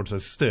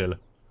resources still.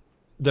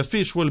 The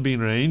fish will be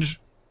in range.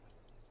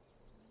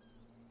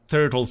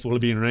 Turtles will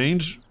be in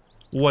range.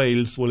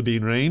 Whales will be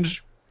in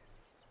range.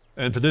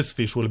 And this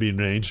fish will be in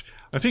range.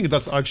 I think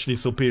that's actually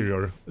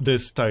superior.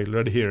 This tile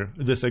right here.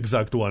 This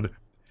exact one.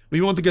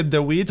 We want to get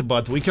the wheat,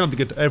 but we can't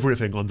get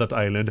everything on that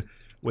island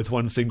with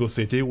one single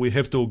city. We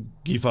have to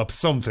give up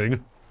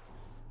something.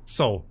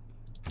 So,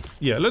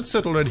 yeah, let's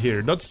settle right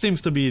here. That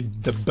seems to be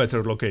the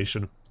better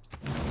location.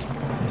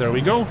 There we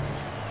go.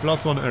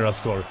 +1 era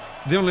score.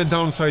 The only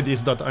downside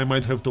is that I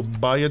might have to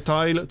buy a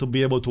tile to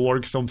be able to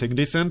work something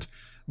decent.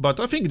 But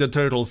I think the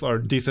turtles are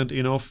decent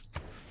enough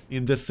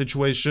in this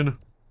situation.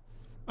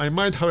 I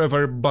might,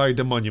 however, buy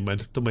the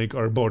monument to make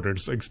our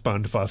borders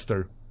expand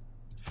faster.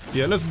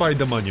 Yeah, let's buy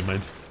the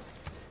monument.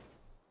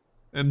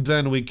 And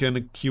then we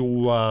can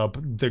queue up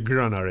the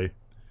granary.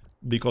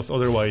 Because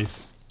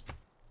otherwise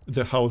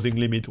the housing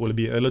limit will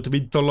be a little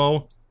bit too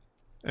low.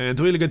 And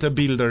we'll get a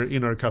builder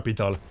in our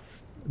capital.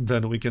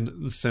 Then we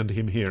can send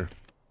him here.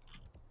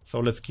 So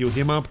let's queue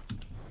him up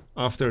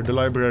after the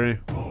library.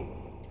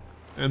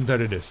 And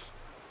there it is.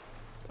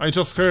 I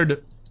just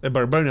heard a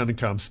barbarian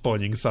camp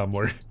spawning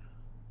somewhere.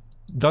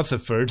 That's a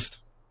first.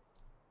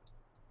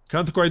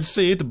 Can't quite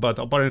see it, but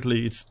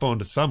apparently it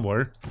spawned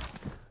somewhere.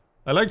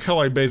 I like how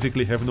I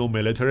basically have no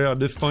military at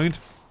this point.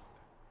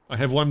 I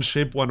have 1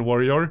 ship, 1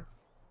 warrior.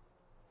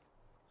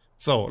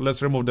 So,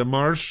 let's remove the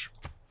marsh.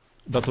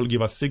 That will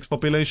give us 6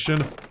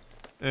 population.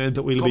 And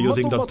we'll be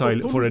using that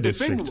tile for a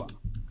district.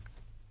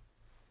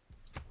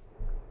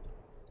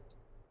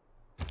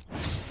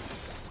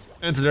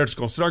 And there's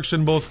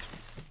construction boost.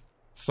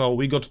 So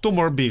we got 2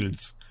 more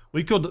builds.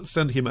 We could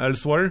send him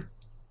elsewhere.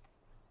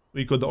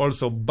 We could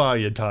also buy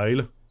a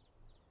tile.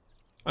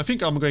 I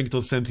think I'm going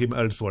to send him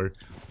elsewhere.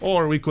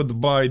 Or we could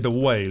buy the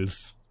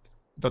whales.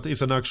 That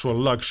is an actual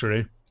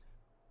luxury.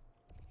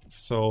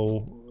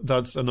 So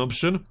that's an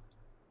option.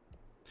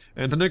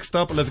 And next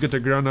up, let's get a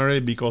granary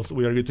because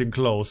we are getting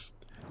close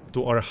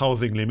to our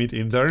housing limit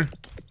in there.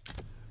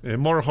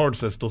 More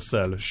horses to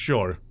sell,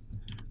 sure.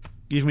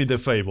 Give me the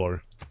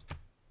favor.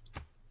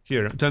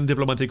 Here, 10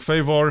 diplomatic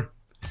favor.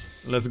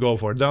 Let's go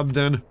for that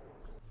then.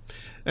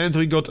 And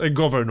we got a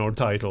governor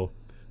title.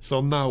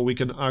 So now we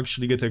can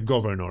actually get a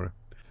governor.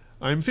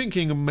 I'm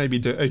thinking maybe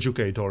the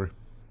educator.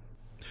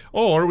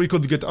 Or we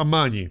could get a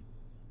money.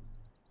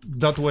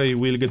 That way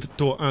we'll get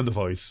 2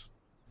 envoys.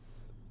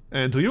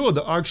 And you would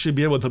actually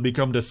be able to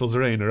become the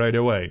suzerain right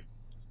away.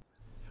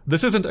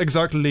 This isn't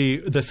exactly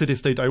the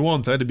city-state I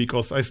wanted,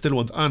 because I still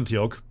want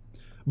Antioch.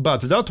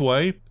 But that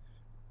way,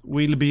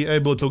 we'll be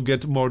able to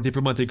get more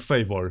diplomatic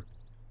favor.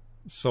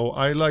 So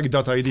I like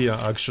that idea,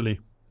 actually.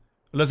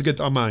 Let's get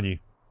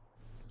Amani.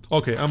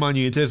 Okay,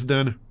 Amani it is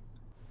then.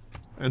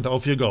 And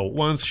off you go.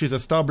 Once she's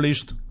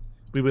established,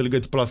 we will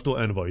get +2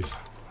 envoys.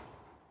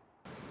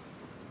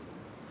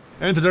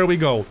 And there we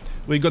go.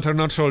 We got a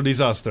natural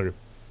disaster.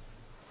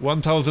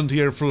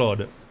 1000-year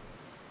flood.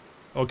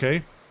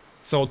 Okay.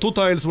 So 2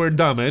 tiles were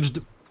damaged,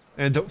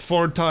 and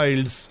 4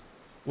 tiles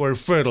were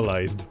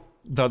fertilized.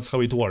 That's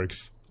how it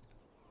works.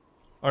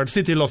 Our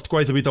city lost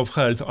quite a bit of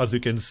health, as you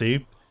can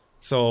see.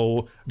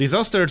 So,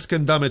 disasters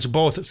can damage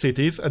both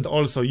cities and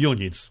also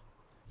units.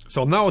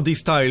 So now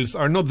these tiles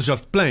are not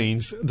just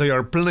plains, they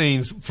are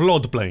plains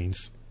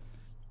floodplains.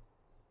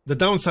 The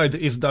downside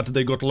is that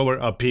they got lower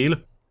appeal.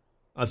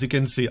 As you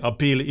can see,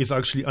 appeal is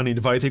actually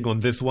uninviting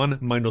on this one,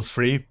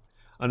 -3.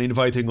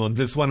 Uninviting on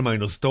this one,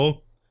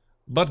 -2.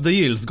 But the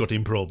yields got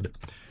improved.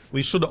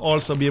 We should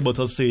also be able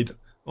to see it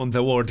on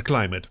the world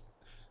climate.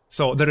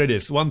 So there it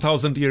is,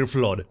 1000-year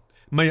flood.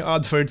 May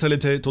add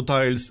fertility to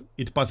tiles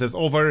it passes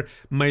over,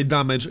 may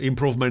damage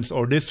improvements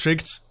or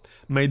districts,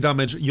 may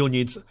damage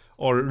units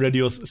or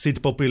reduce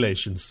seed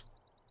populations.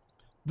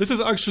 This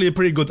is actually a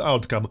pretty good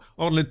outcome.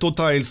 Only 2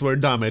 tiles were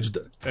damaged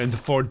and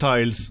 4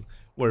 tiles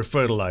were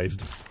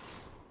fertilized.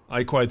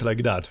 I quite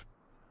like that.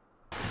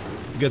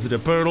 Get the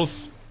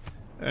pearls,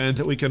 and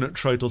we can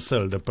try to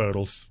sell the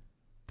pearls.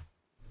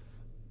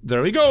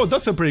 There we go,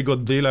 that's a pretty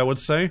good deal, I would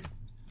say.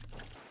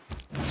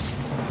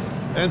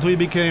 And we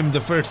became the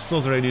first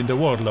suzerain in the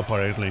world,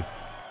 apparently.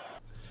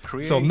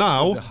 So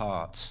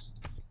now,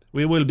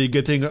 we will be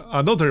getting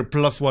another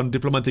 +1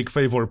 diplomatic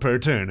favor per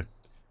turn.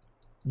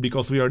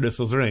 Because we are the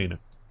suzerain.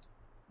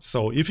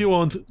 So if you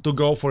want to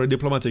go for a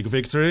diplomatic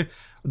victory,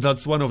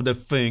 that's one of the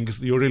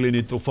things you really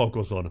need to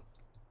focus on.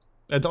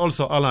 And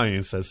also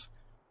alliances.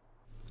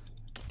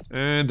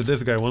 And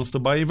this guy wants to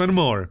buy even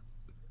more.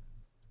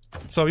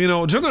 So, you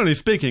know, generally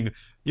speaking,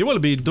 you will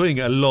be doing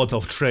a lot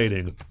of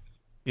trading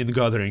in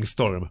Gathering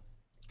Storm.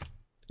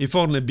 If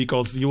only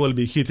because you will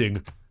be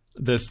hitting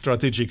the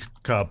strategic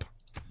cap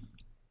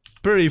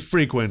pretty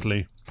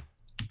frequently.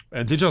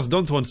 And you just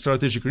don't want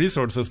strategic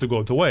resources to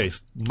go to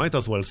waste. Might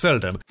as well sell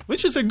them.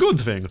 Which is a good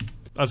thing.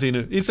 As in,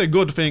 it's a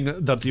good thing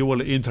that you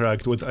will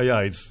interact with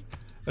AIs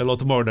a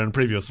lot more than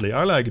previously.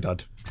 I like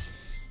that.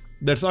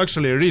 There's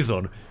actually a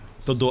reason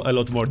to do a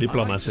lot more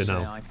diplomacy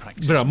now.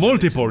 There are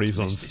multiple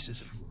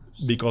reasons.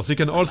 Because you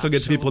can also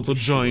get people to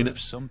join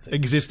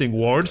existing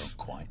wars.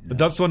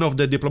 That's one of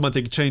the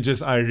diplomatic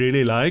changes I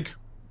really like.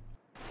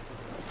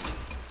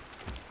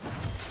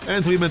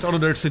 And we met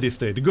another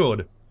city-state,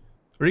 good.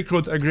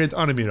 Recruit a great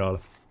admiral.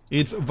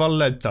 It's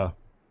Valletta.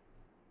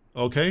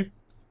 Okay?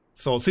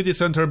 So city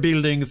center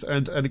buildings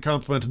and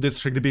encampment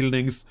district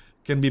buildings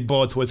can be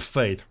bought with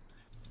faith.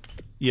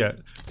 Yeah,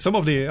 some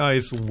of the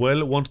AIs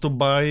will want to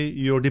buy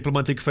your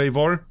diplomatic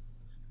favor.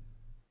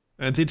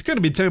 And it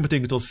can be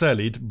tempting to sell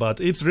it, but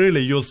it's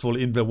really useful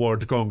in the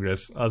World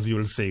Congress, as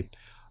you'll see.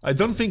 I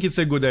don't think it's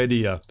a good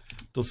idea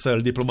to sell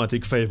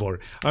diplomatic favor,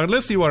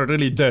 unless you are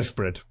really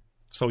desperate.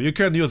 So you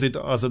can use it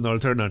as an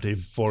alternative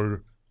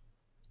for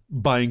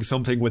buying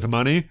something with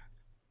money,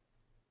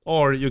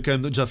 or you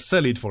can just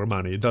sell it for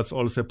money, that's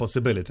also a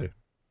possibility.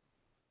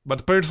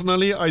 But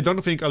personally, I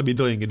don't think I'll be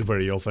doing it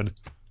very often.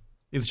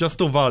 It's just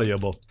too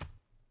valuable.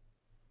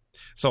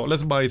 So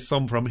let's buy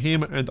some from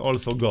him and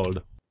also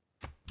gold.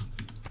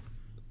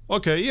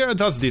 Okay, yeah,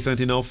 that's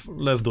decent enough.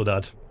 Let's do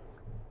that.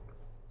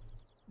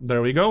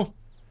 There we go.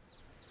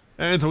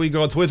 And we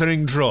got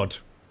Withering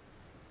Drought.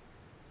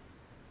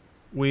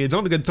 We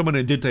don't get too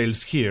many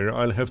details here.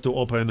 I'll have to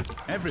open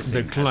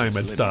the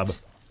climate tab.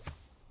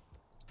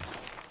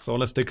 So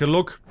let's take a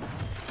look.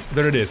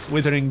 There it is,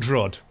 Withering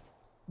Drought.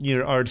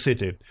 Near our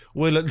city.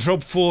 Will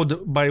drop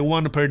food by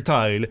 1 per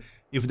tile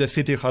if the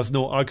city has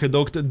no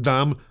aqueduct,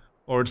 dam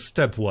or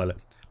step well.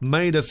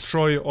 May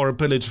destroy or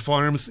pillage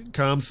farms,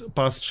 camps,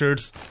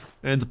 pastures,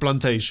 and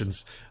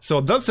plantations.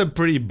 So that's a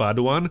pretty bad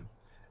one.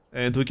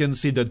 And we can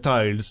see the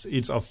tiles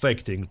it's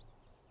affecting.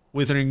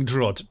 Withering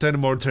Drought, 10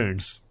 more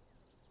turns.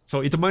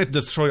 So it might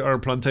destroy our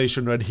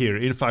plantation right here.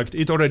 In fact,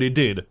 it already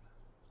did.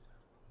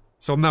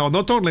 So now,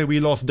 not only we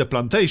lost the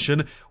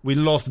plantation, we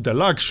lost the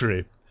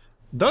luxury.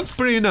 That's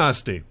pretty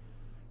nasty.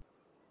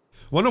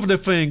 One of the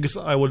things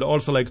I would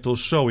also like to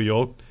show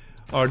you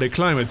are the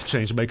climate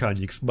change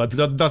mechanics, but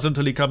that doesn't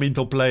really come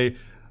into play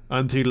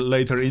until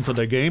later into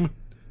the game.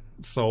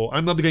 So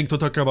I'm not going to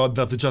talk about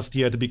that just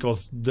yet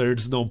because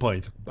there's no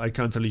point. I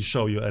can't really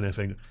show you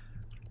anything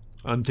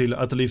until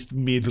at least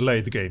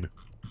mid-late game.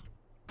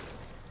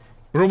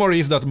 Rumor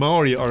is that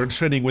Maori are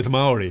trading with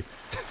Maori.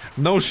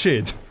 No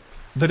shit.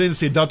 Didn't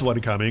see that one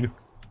coming.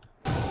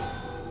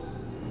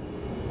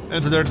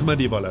 And there's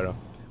medieval era.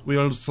 We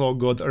also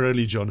got a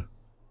religion.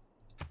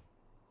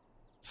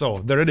 So,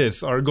 there it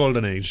is, our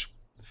golden age.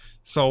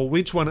 So,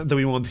 which one do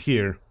we want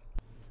here?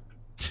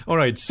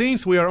 Alright,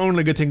 since we are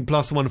only getting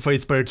 +1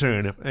 faith per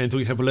turn, and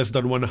we have less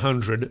than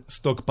 100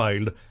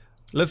 stockpiled,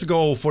 let's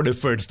go for the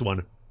first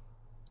one.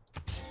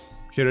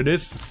 Here it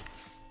is.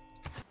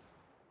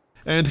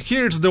 And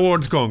here's the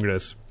World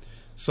Congress.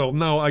 So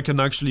now I can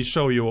actually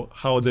show you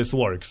how this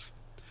works.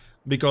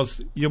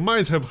 Because you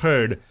might have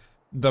heard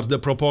that the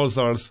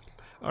proposals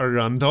are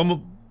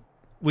random,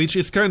 which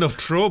is kind of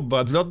true,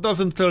 but that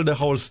doesn't tell the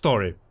whole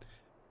story.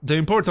 The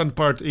important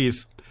part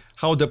is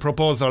how the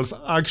proposals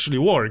actually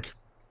work.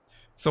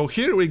 So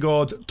here we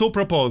got 2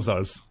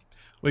 proposals.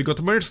 We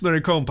got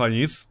mercenary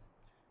companies,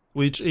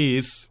 which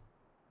is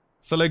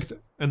select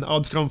an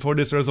outcome for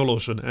this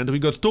resolution, and we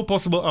got 2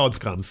 possible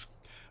outcomes.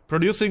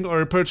 Producing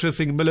or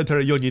purchasing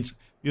military units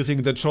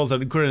using the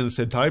chosen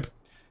currency type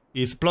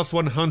is plus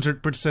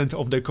 100%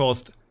 of the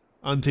cost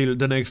until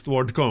the next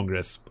World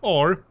Congress.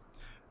 Or,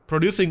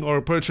 producing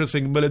or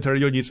purchasing military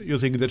units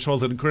using the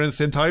chosen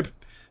currency type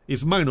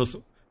is minus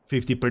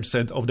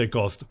 50% of the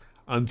cost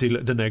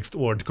until the next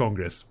World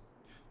Congress.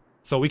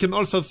 So we can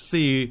also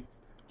see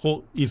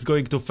who is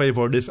going to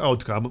favor this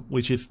outcome,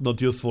 which is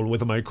not useful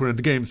with my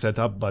current game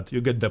setup, but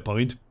you get the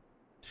point.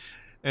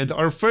 And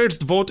our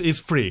first vote is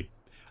free.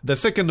 The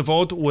second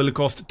vote will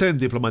cost 10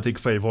 diplomatic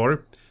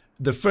favor.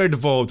 The third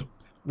vote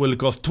will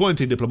cost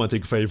 20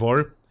 diplomatic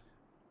favor.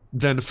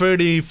 Then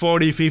 30,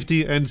 40,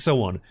 50 and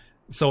so on.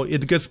 So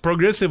it gets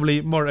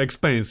progressively more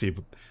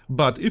expensive.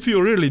 But if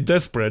you're really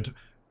desperate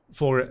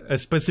for a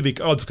specific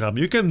outcome,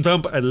 you can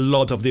dump a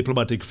lot of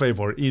diplomatic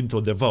favor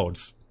into the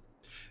votes.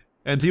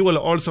 And you will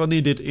also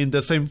need it in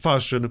the same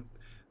fashion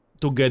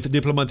to get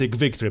diplomatic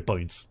victory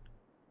points.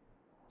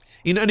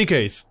 In any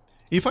case,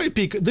 if I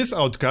pick this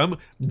outcome,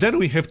 then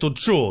we have to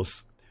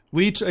choose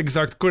which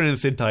exact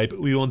currency type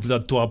we want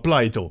that to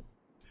apply to.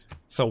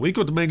 So we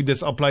could make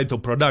this apply to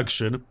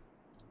production,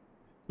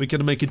 we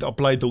can make it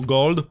apply to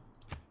gold,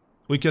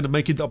 we can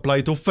make it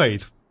apply to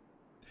faith.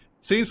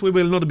 Since we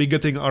will not be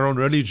getting our own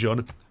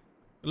religion,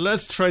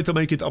 let's try to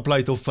make it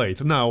apply to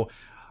faith. Now,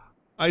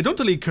 I don't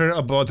really care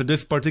about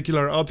this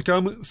particular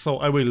outcome, so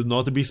I will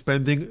not be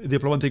spending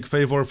diplomatic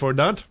favor for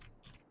that.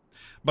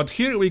 But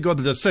here we got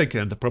the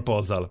second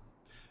proposal.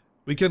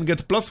 We can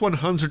get plus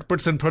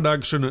 100%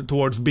 production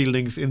towards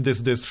buildings in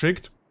this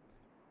district,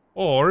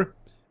 or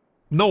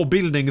no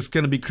buildings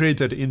can be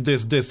created in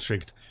this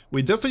district.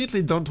 We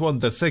definitely don't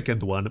want the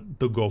second one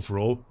to go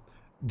through.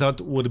 That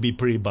would be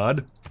pretty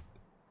bad.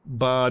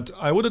 But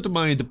I wouldn't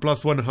mind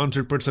plus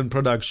 100%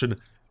 production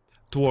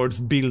towards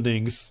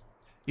buildings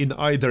in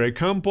either a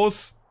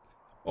campus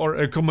or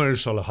a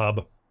commercial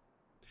hub.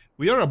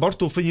 We are about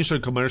to finish a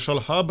commercial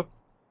hub,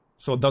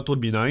 so that would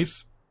be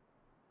nice.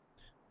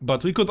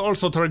 But we could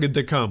also target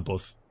the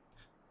campus.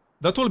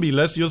 That will be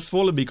less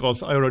useful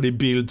because I already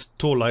built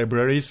 2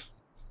 libraries.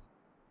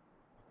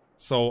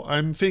 So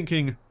I'm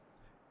thinking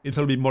it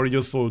will be more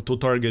useful to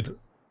target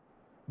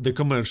the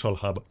commercial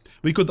hub.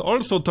 We could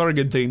also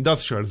target the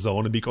industrial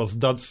zone because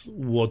that's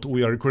what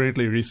we are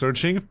currently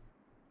researching.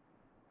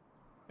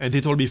 And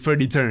it will be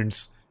 30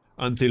 turns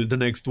until the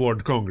next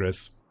World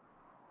Congress.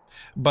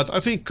 But I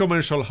think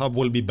commercial hub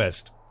will be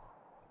best.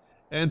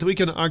 And we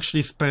can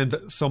actually spend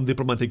some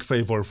diplomatic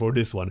favor for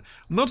this one.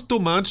 Not too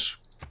much.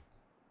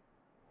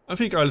 I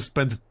think I'll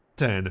spend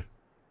 10.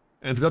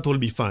 And that will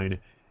be fine.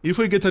 If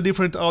we get a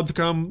different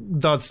outcome,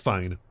 that's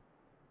fine.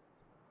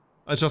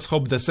 I just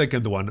hope the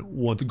second one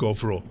won't go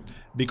through.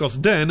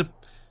 Because then,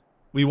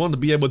 we won't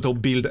be able to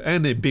build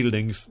any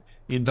buildings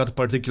in that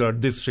particular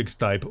district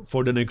type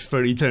for the next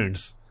 30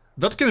 turns.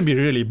 That can be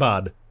really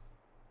bad.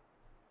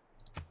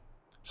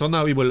 So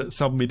now we will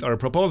submit our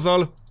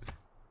proposal.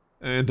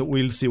 And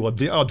we'll see what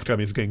the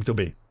outcome is going to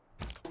be.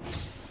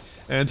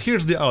 And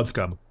here's the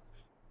outcome.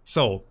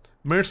 So,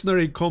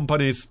 mercenary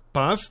companies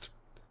passed,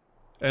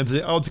 and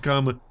the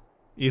outcome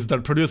is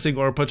that producing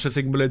or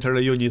purchasing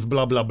military units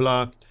blah blah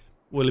blah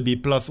will be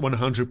plus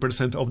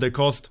 100% of the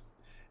cost,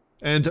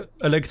 and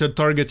elected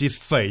target is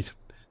faith.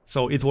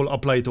 So it will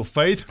apply to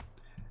faith,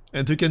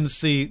 and we can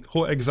see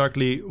who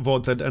exactly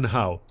voted and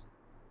how.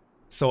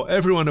 So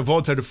everyone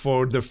voted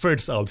for the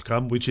first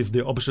outcome, which is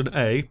the option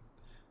A,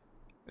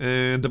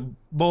 and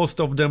most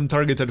of them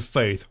targeted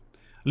faith.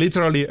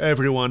 Literally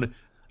everyone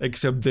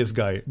except this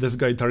guy. This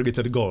guy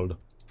targeted gold.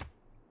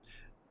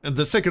 And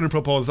the second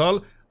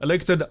proposal,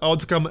 elected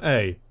outcome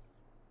A.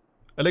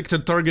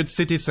 Elected target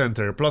city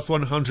center, plus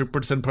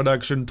 100%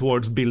 production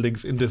towards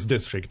buildings in this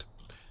district.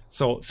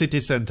 So, city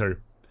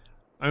center.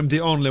 I'm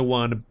the only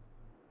one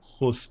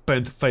who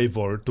spent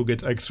favor to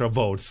get extra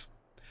votes.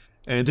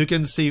 And you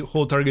can see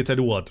who targeted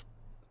what.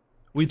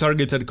 We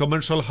targeted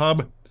commercial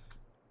hub,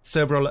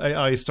 several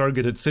AIs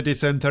targeted city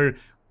center,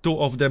 2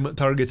 of them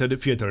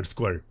targeted theater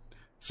square.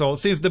 So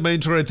since the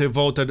majority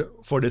voted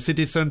for the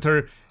city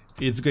center,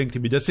 it's going to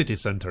be the city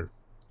center.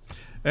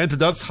 And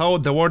that's how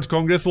the World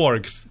Congress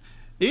works.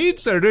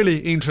 It's a really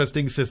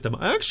interesting system.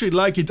 I actually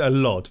like it a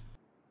lot.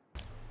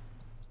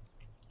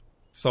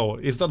 So,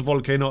 is that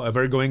volcano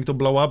ever going to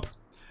blow up?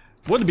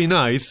 Would be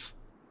nice.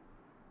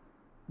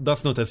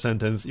 That's not a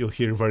sentence you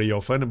hear very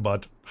often,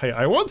 but hey,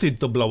 I want it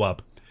to blow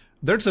up.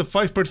 There's a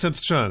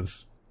 5%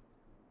 chance.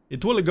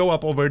 It will go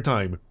up over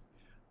time.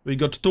 We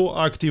got 2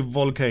 active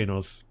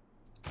volcanoes.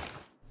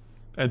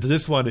 And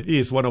this one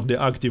is one of the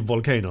active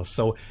volcanoes,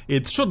 so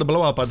it should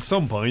blow up at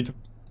some point.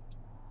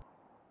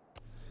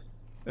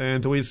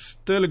 And we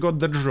still got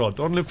the drought,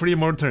 only 3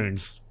 more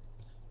turns.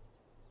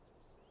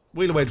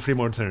 We'll wait 3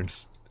 more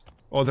turns.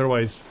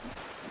 Otherwise,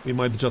 we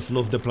might just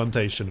lose the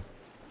plantation.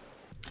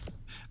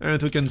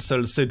 And we can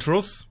sell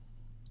citrus.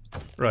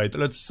 Right,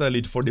 let's sell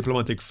it for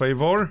diplomatic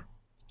favor.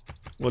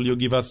 Will you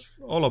give us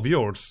all of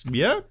yours?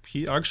 Yeah,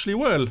 he actually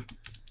will.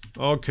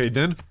 Okay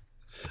then.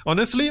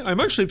 Honestly, I'm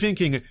actually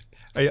thinking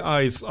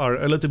AIs are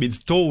a little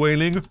bit too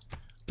willing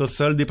to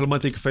sell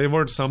diplomatic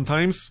favor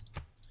sometimes.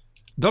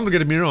 Don't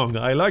get me wrong,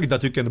 I like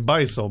that you can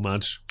buy so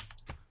much.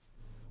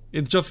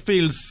 It just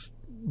feels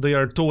they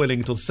are too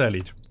willing to sell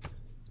it.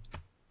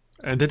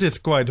 And it is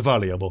quite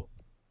valuable.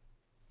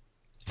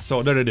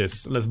 So there it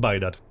is, let's buy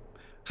that.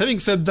 Having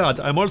said that,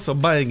 I'm also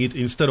buying it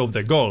instead of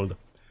the gold.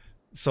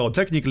 So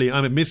technically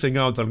I'm missing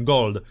out on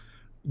gold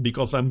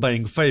because I'm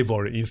buying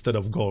favor instead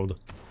of gold.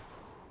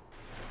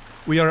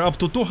 We are up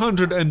to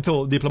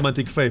 202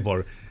 diplomatic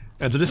favor,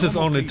 and this is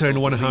only turn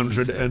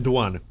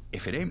 101.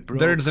 If it ain't broke,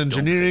 There's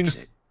engineering. don't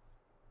fix it.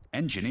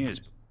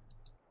 Engineers.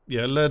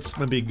 Yeah, let's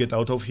maybe get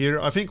out of here.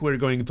 I think we're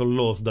going to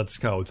lose that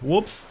scout.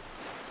 Whoops.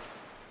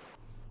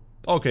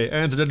 Okay,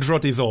 and the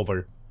drought is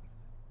over.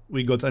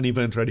 We got an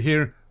event right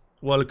here.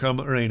 Welcome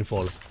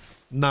rainfall.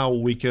 Now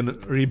we can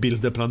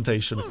rebuild the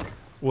plantation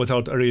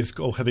without a risk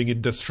of having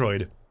it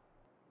destroyed.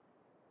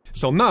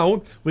 So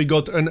now we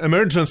got an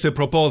emergency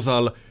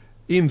proposal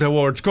in the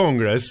World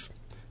Congress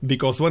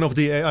because one of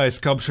the AIs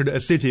captured a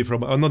city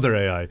from another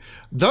AI.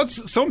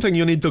 That's something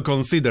you need to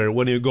consider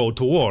when you go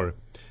to war.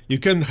 You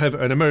can have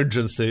an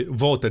emergency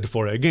voted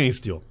for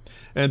against you.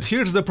 And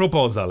here's the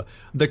proposal.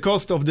 The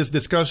cost of this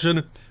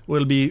discussion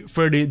will be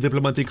 30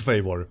 diplomatic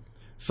favor.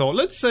 So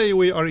let's say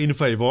we are in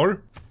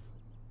favor.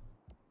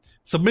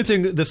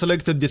 Submitting the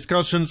selected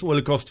discussions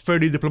will cost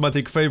 30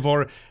 diplomatic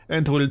favor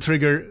and will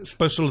trigger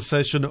special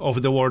session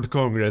of the World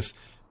Congress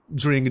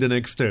during the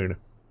next turn.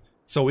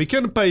 So we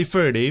can pay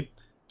 30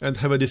 and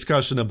have a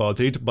discussion about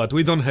it, but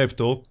we don't have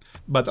to.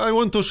 But I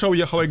want to show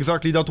you how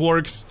exactly that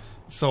works,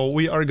 so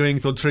we are going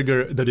to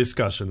trigger the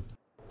discussion.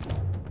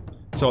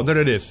 So there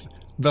it is.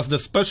 That's the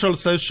special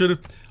session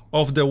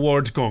of the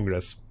World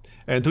Congress.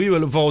 And we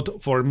will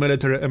vote for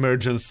military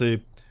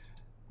emergency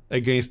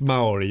against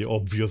Maori,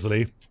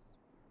 obviously.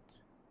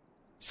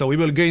 So we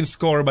will gain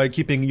score by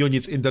keeping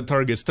units in the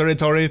target's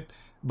territory,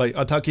 by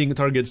attacking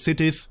target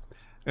cities,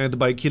 and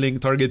by killing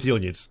target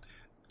units.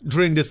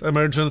 During this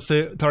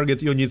emergency,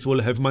 target units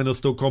will have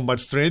 -2 combat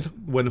strength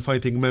when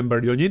fighting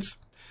member units.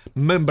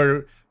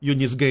 Member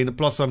units gain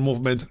 +1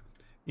 movement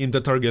in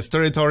the target's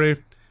territory,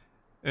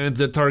 and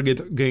the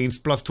target gains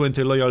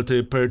 +20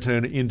 loyalty per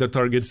turn in the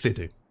target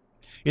city.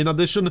 In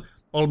addition,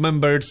 all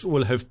members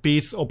will have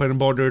peace, open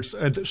borders,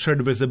 and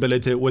shared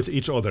visibility with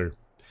each other.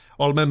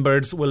 All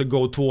members will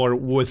go to war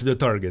with the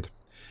target.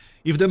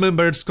 If the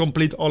members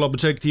complete all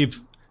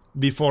objectives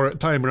before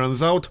time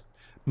runs out,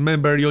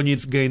 member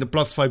units gain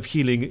 +5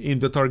 healing in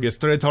the target's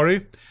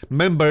territory.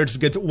 Members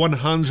get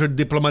 100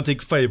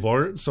 diplomatic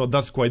favor, so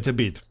that's quite a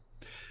bit.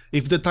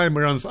 If the time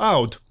runs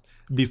out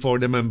before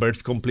the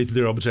members complete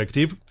their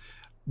objective,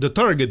 the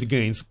target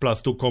gains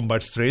 +2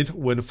 combat strength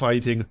when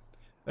fighting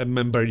a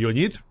member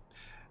unit,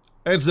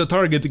 and the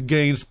target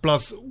gains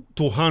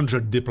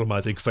 +200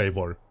 diplomatic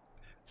favor.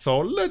 So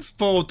let's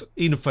vote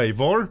in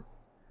favor,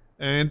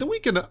 and we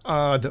can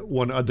add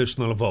one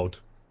additional vote.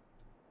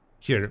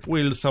 Here,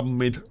 we'll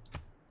submit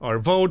our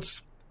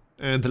votes,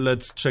 and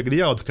let's check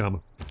the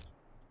outcome.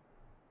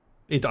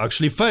 It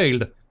actually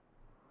failed.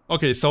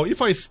 Okay, so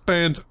if I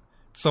spent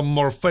some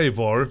more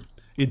favor,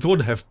 it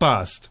would have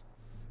passed.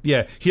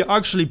 Yeah, he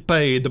actually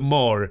paid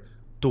more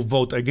to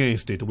vote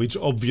against it, which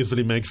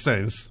obviously makes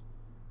sense.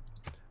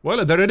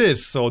 Well, there it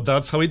is, so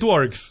that's how it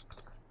works.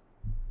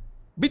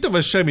 Bit of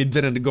a shame it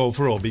didn't go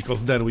through,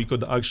 because then we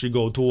could actually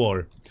go to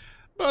war.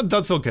 But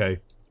that's okay.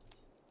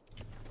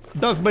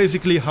 That's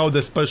basically how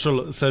the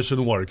special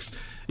session works.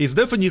 It's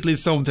definitely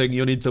something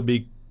you need to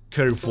be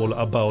careful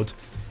about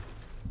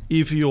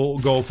if you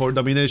go for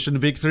domination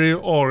victory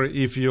or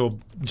if you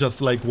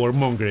just like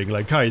warmongering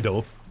like I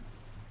do.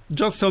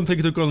 Just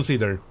something to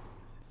consider,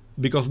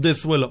 because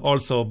this will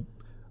also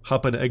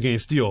happen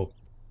against you,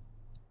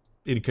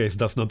 in case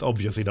that's not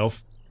obvious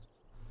enough.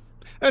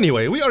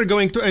 Anyway, we are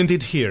going to end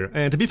it here,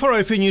 and before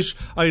I finish,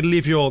 I'll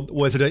leave you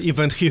with the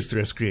event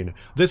history screen.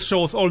 This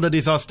shows all the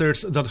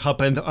disasters that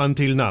happened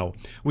until now.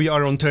 We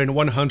are on turn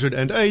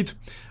 108,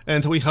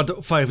 and we had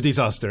 5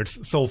 disasters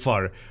so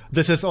far.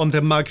 This is on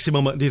the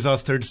maximum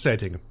disaster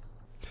setting.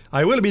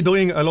 I will be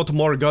doing a lot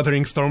more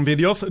Gathering Storm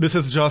videos. This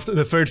is just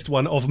the first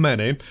one of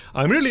many.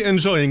 I'm really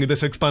enjoying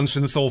this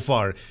expansion so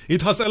far.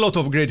 It has a lot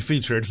of great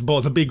features,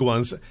 both big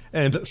ones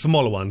and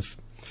small ones.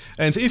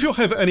 And if you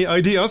have any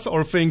ideas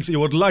or things you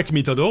would like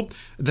me to do,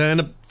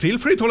 then feel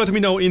free to let me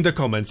know in the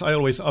comments. I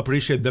always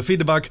appreciate the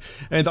feedback,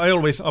 and I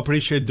always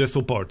appreciate the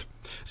support.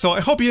 So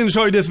I hope you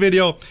enjoyed this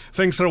video,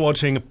 thanks for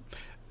watching,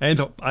 and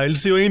I'll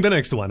see you in the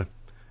next one.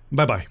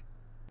 Bye bye.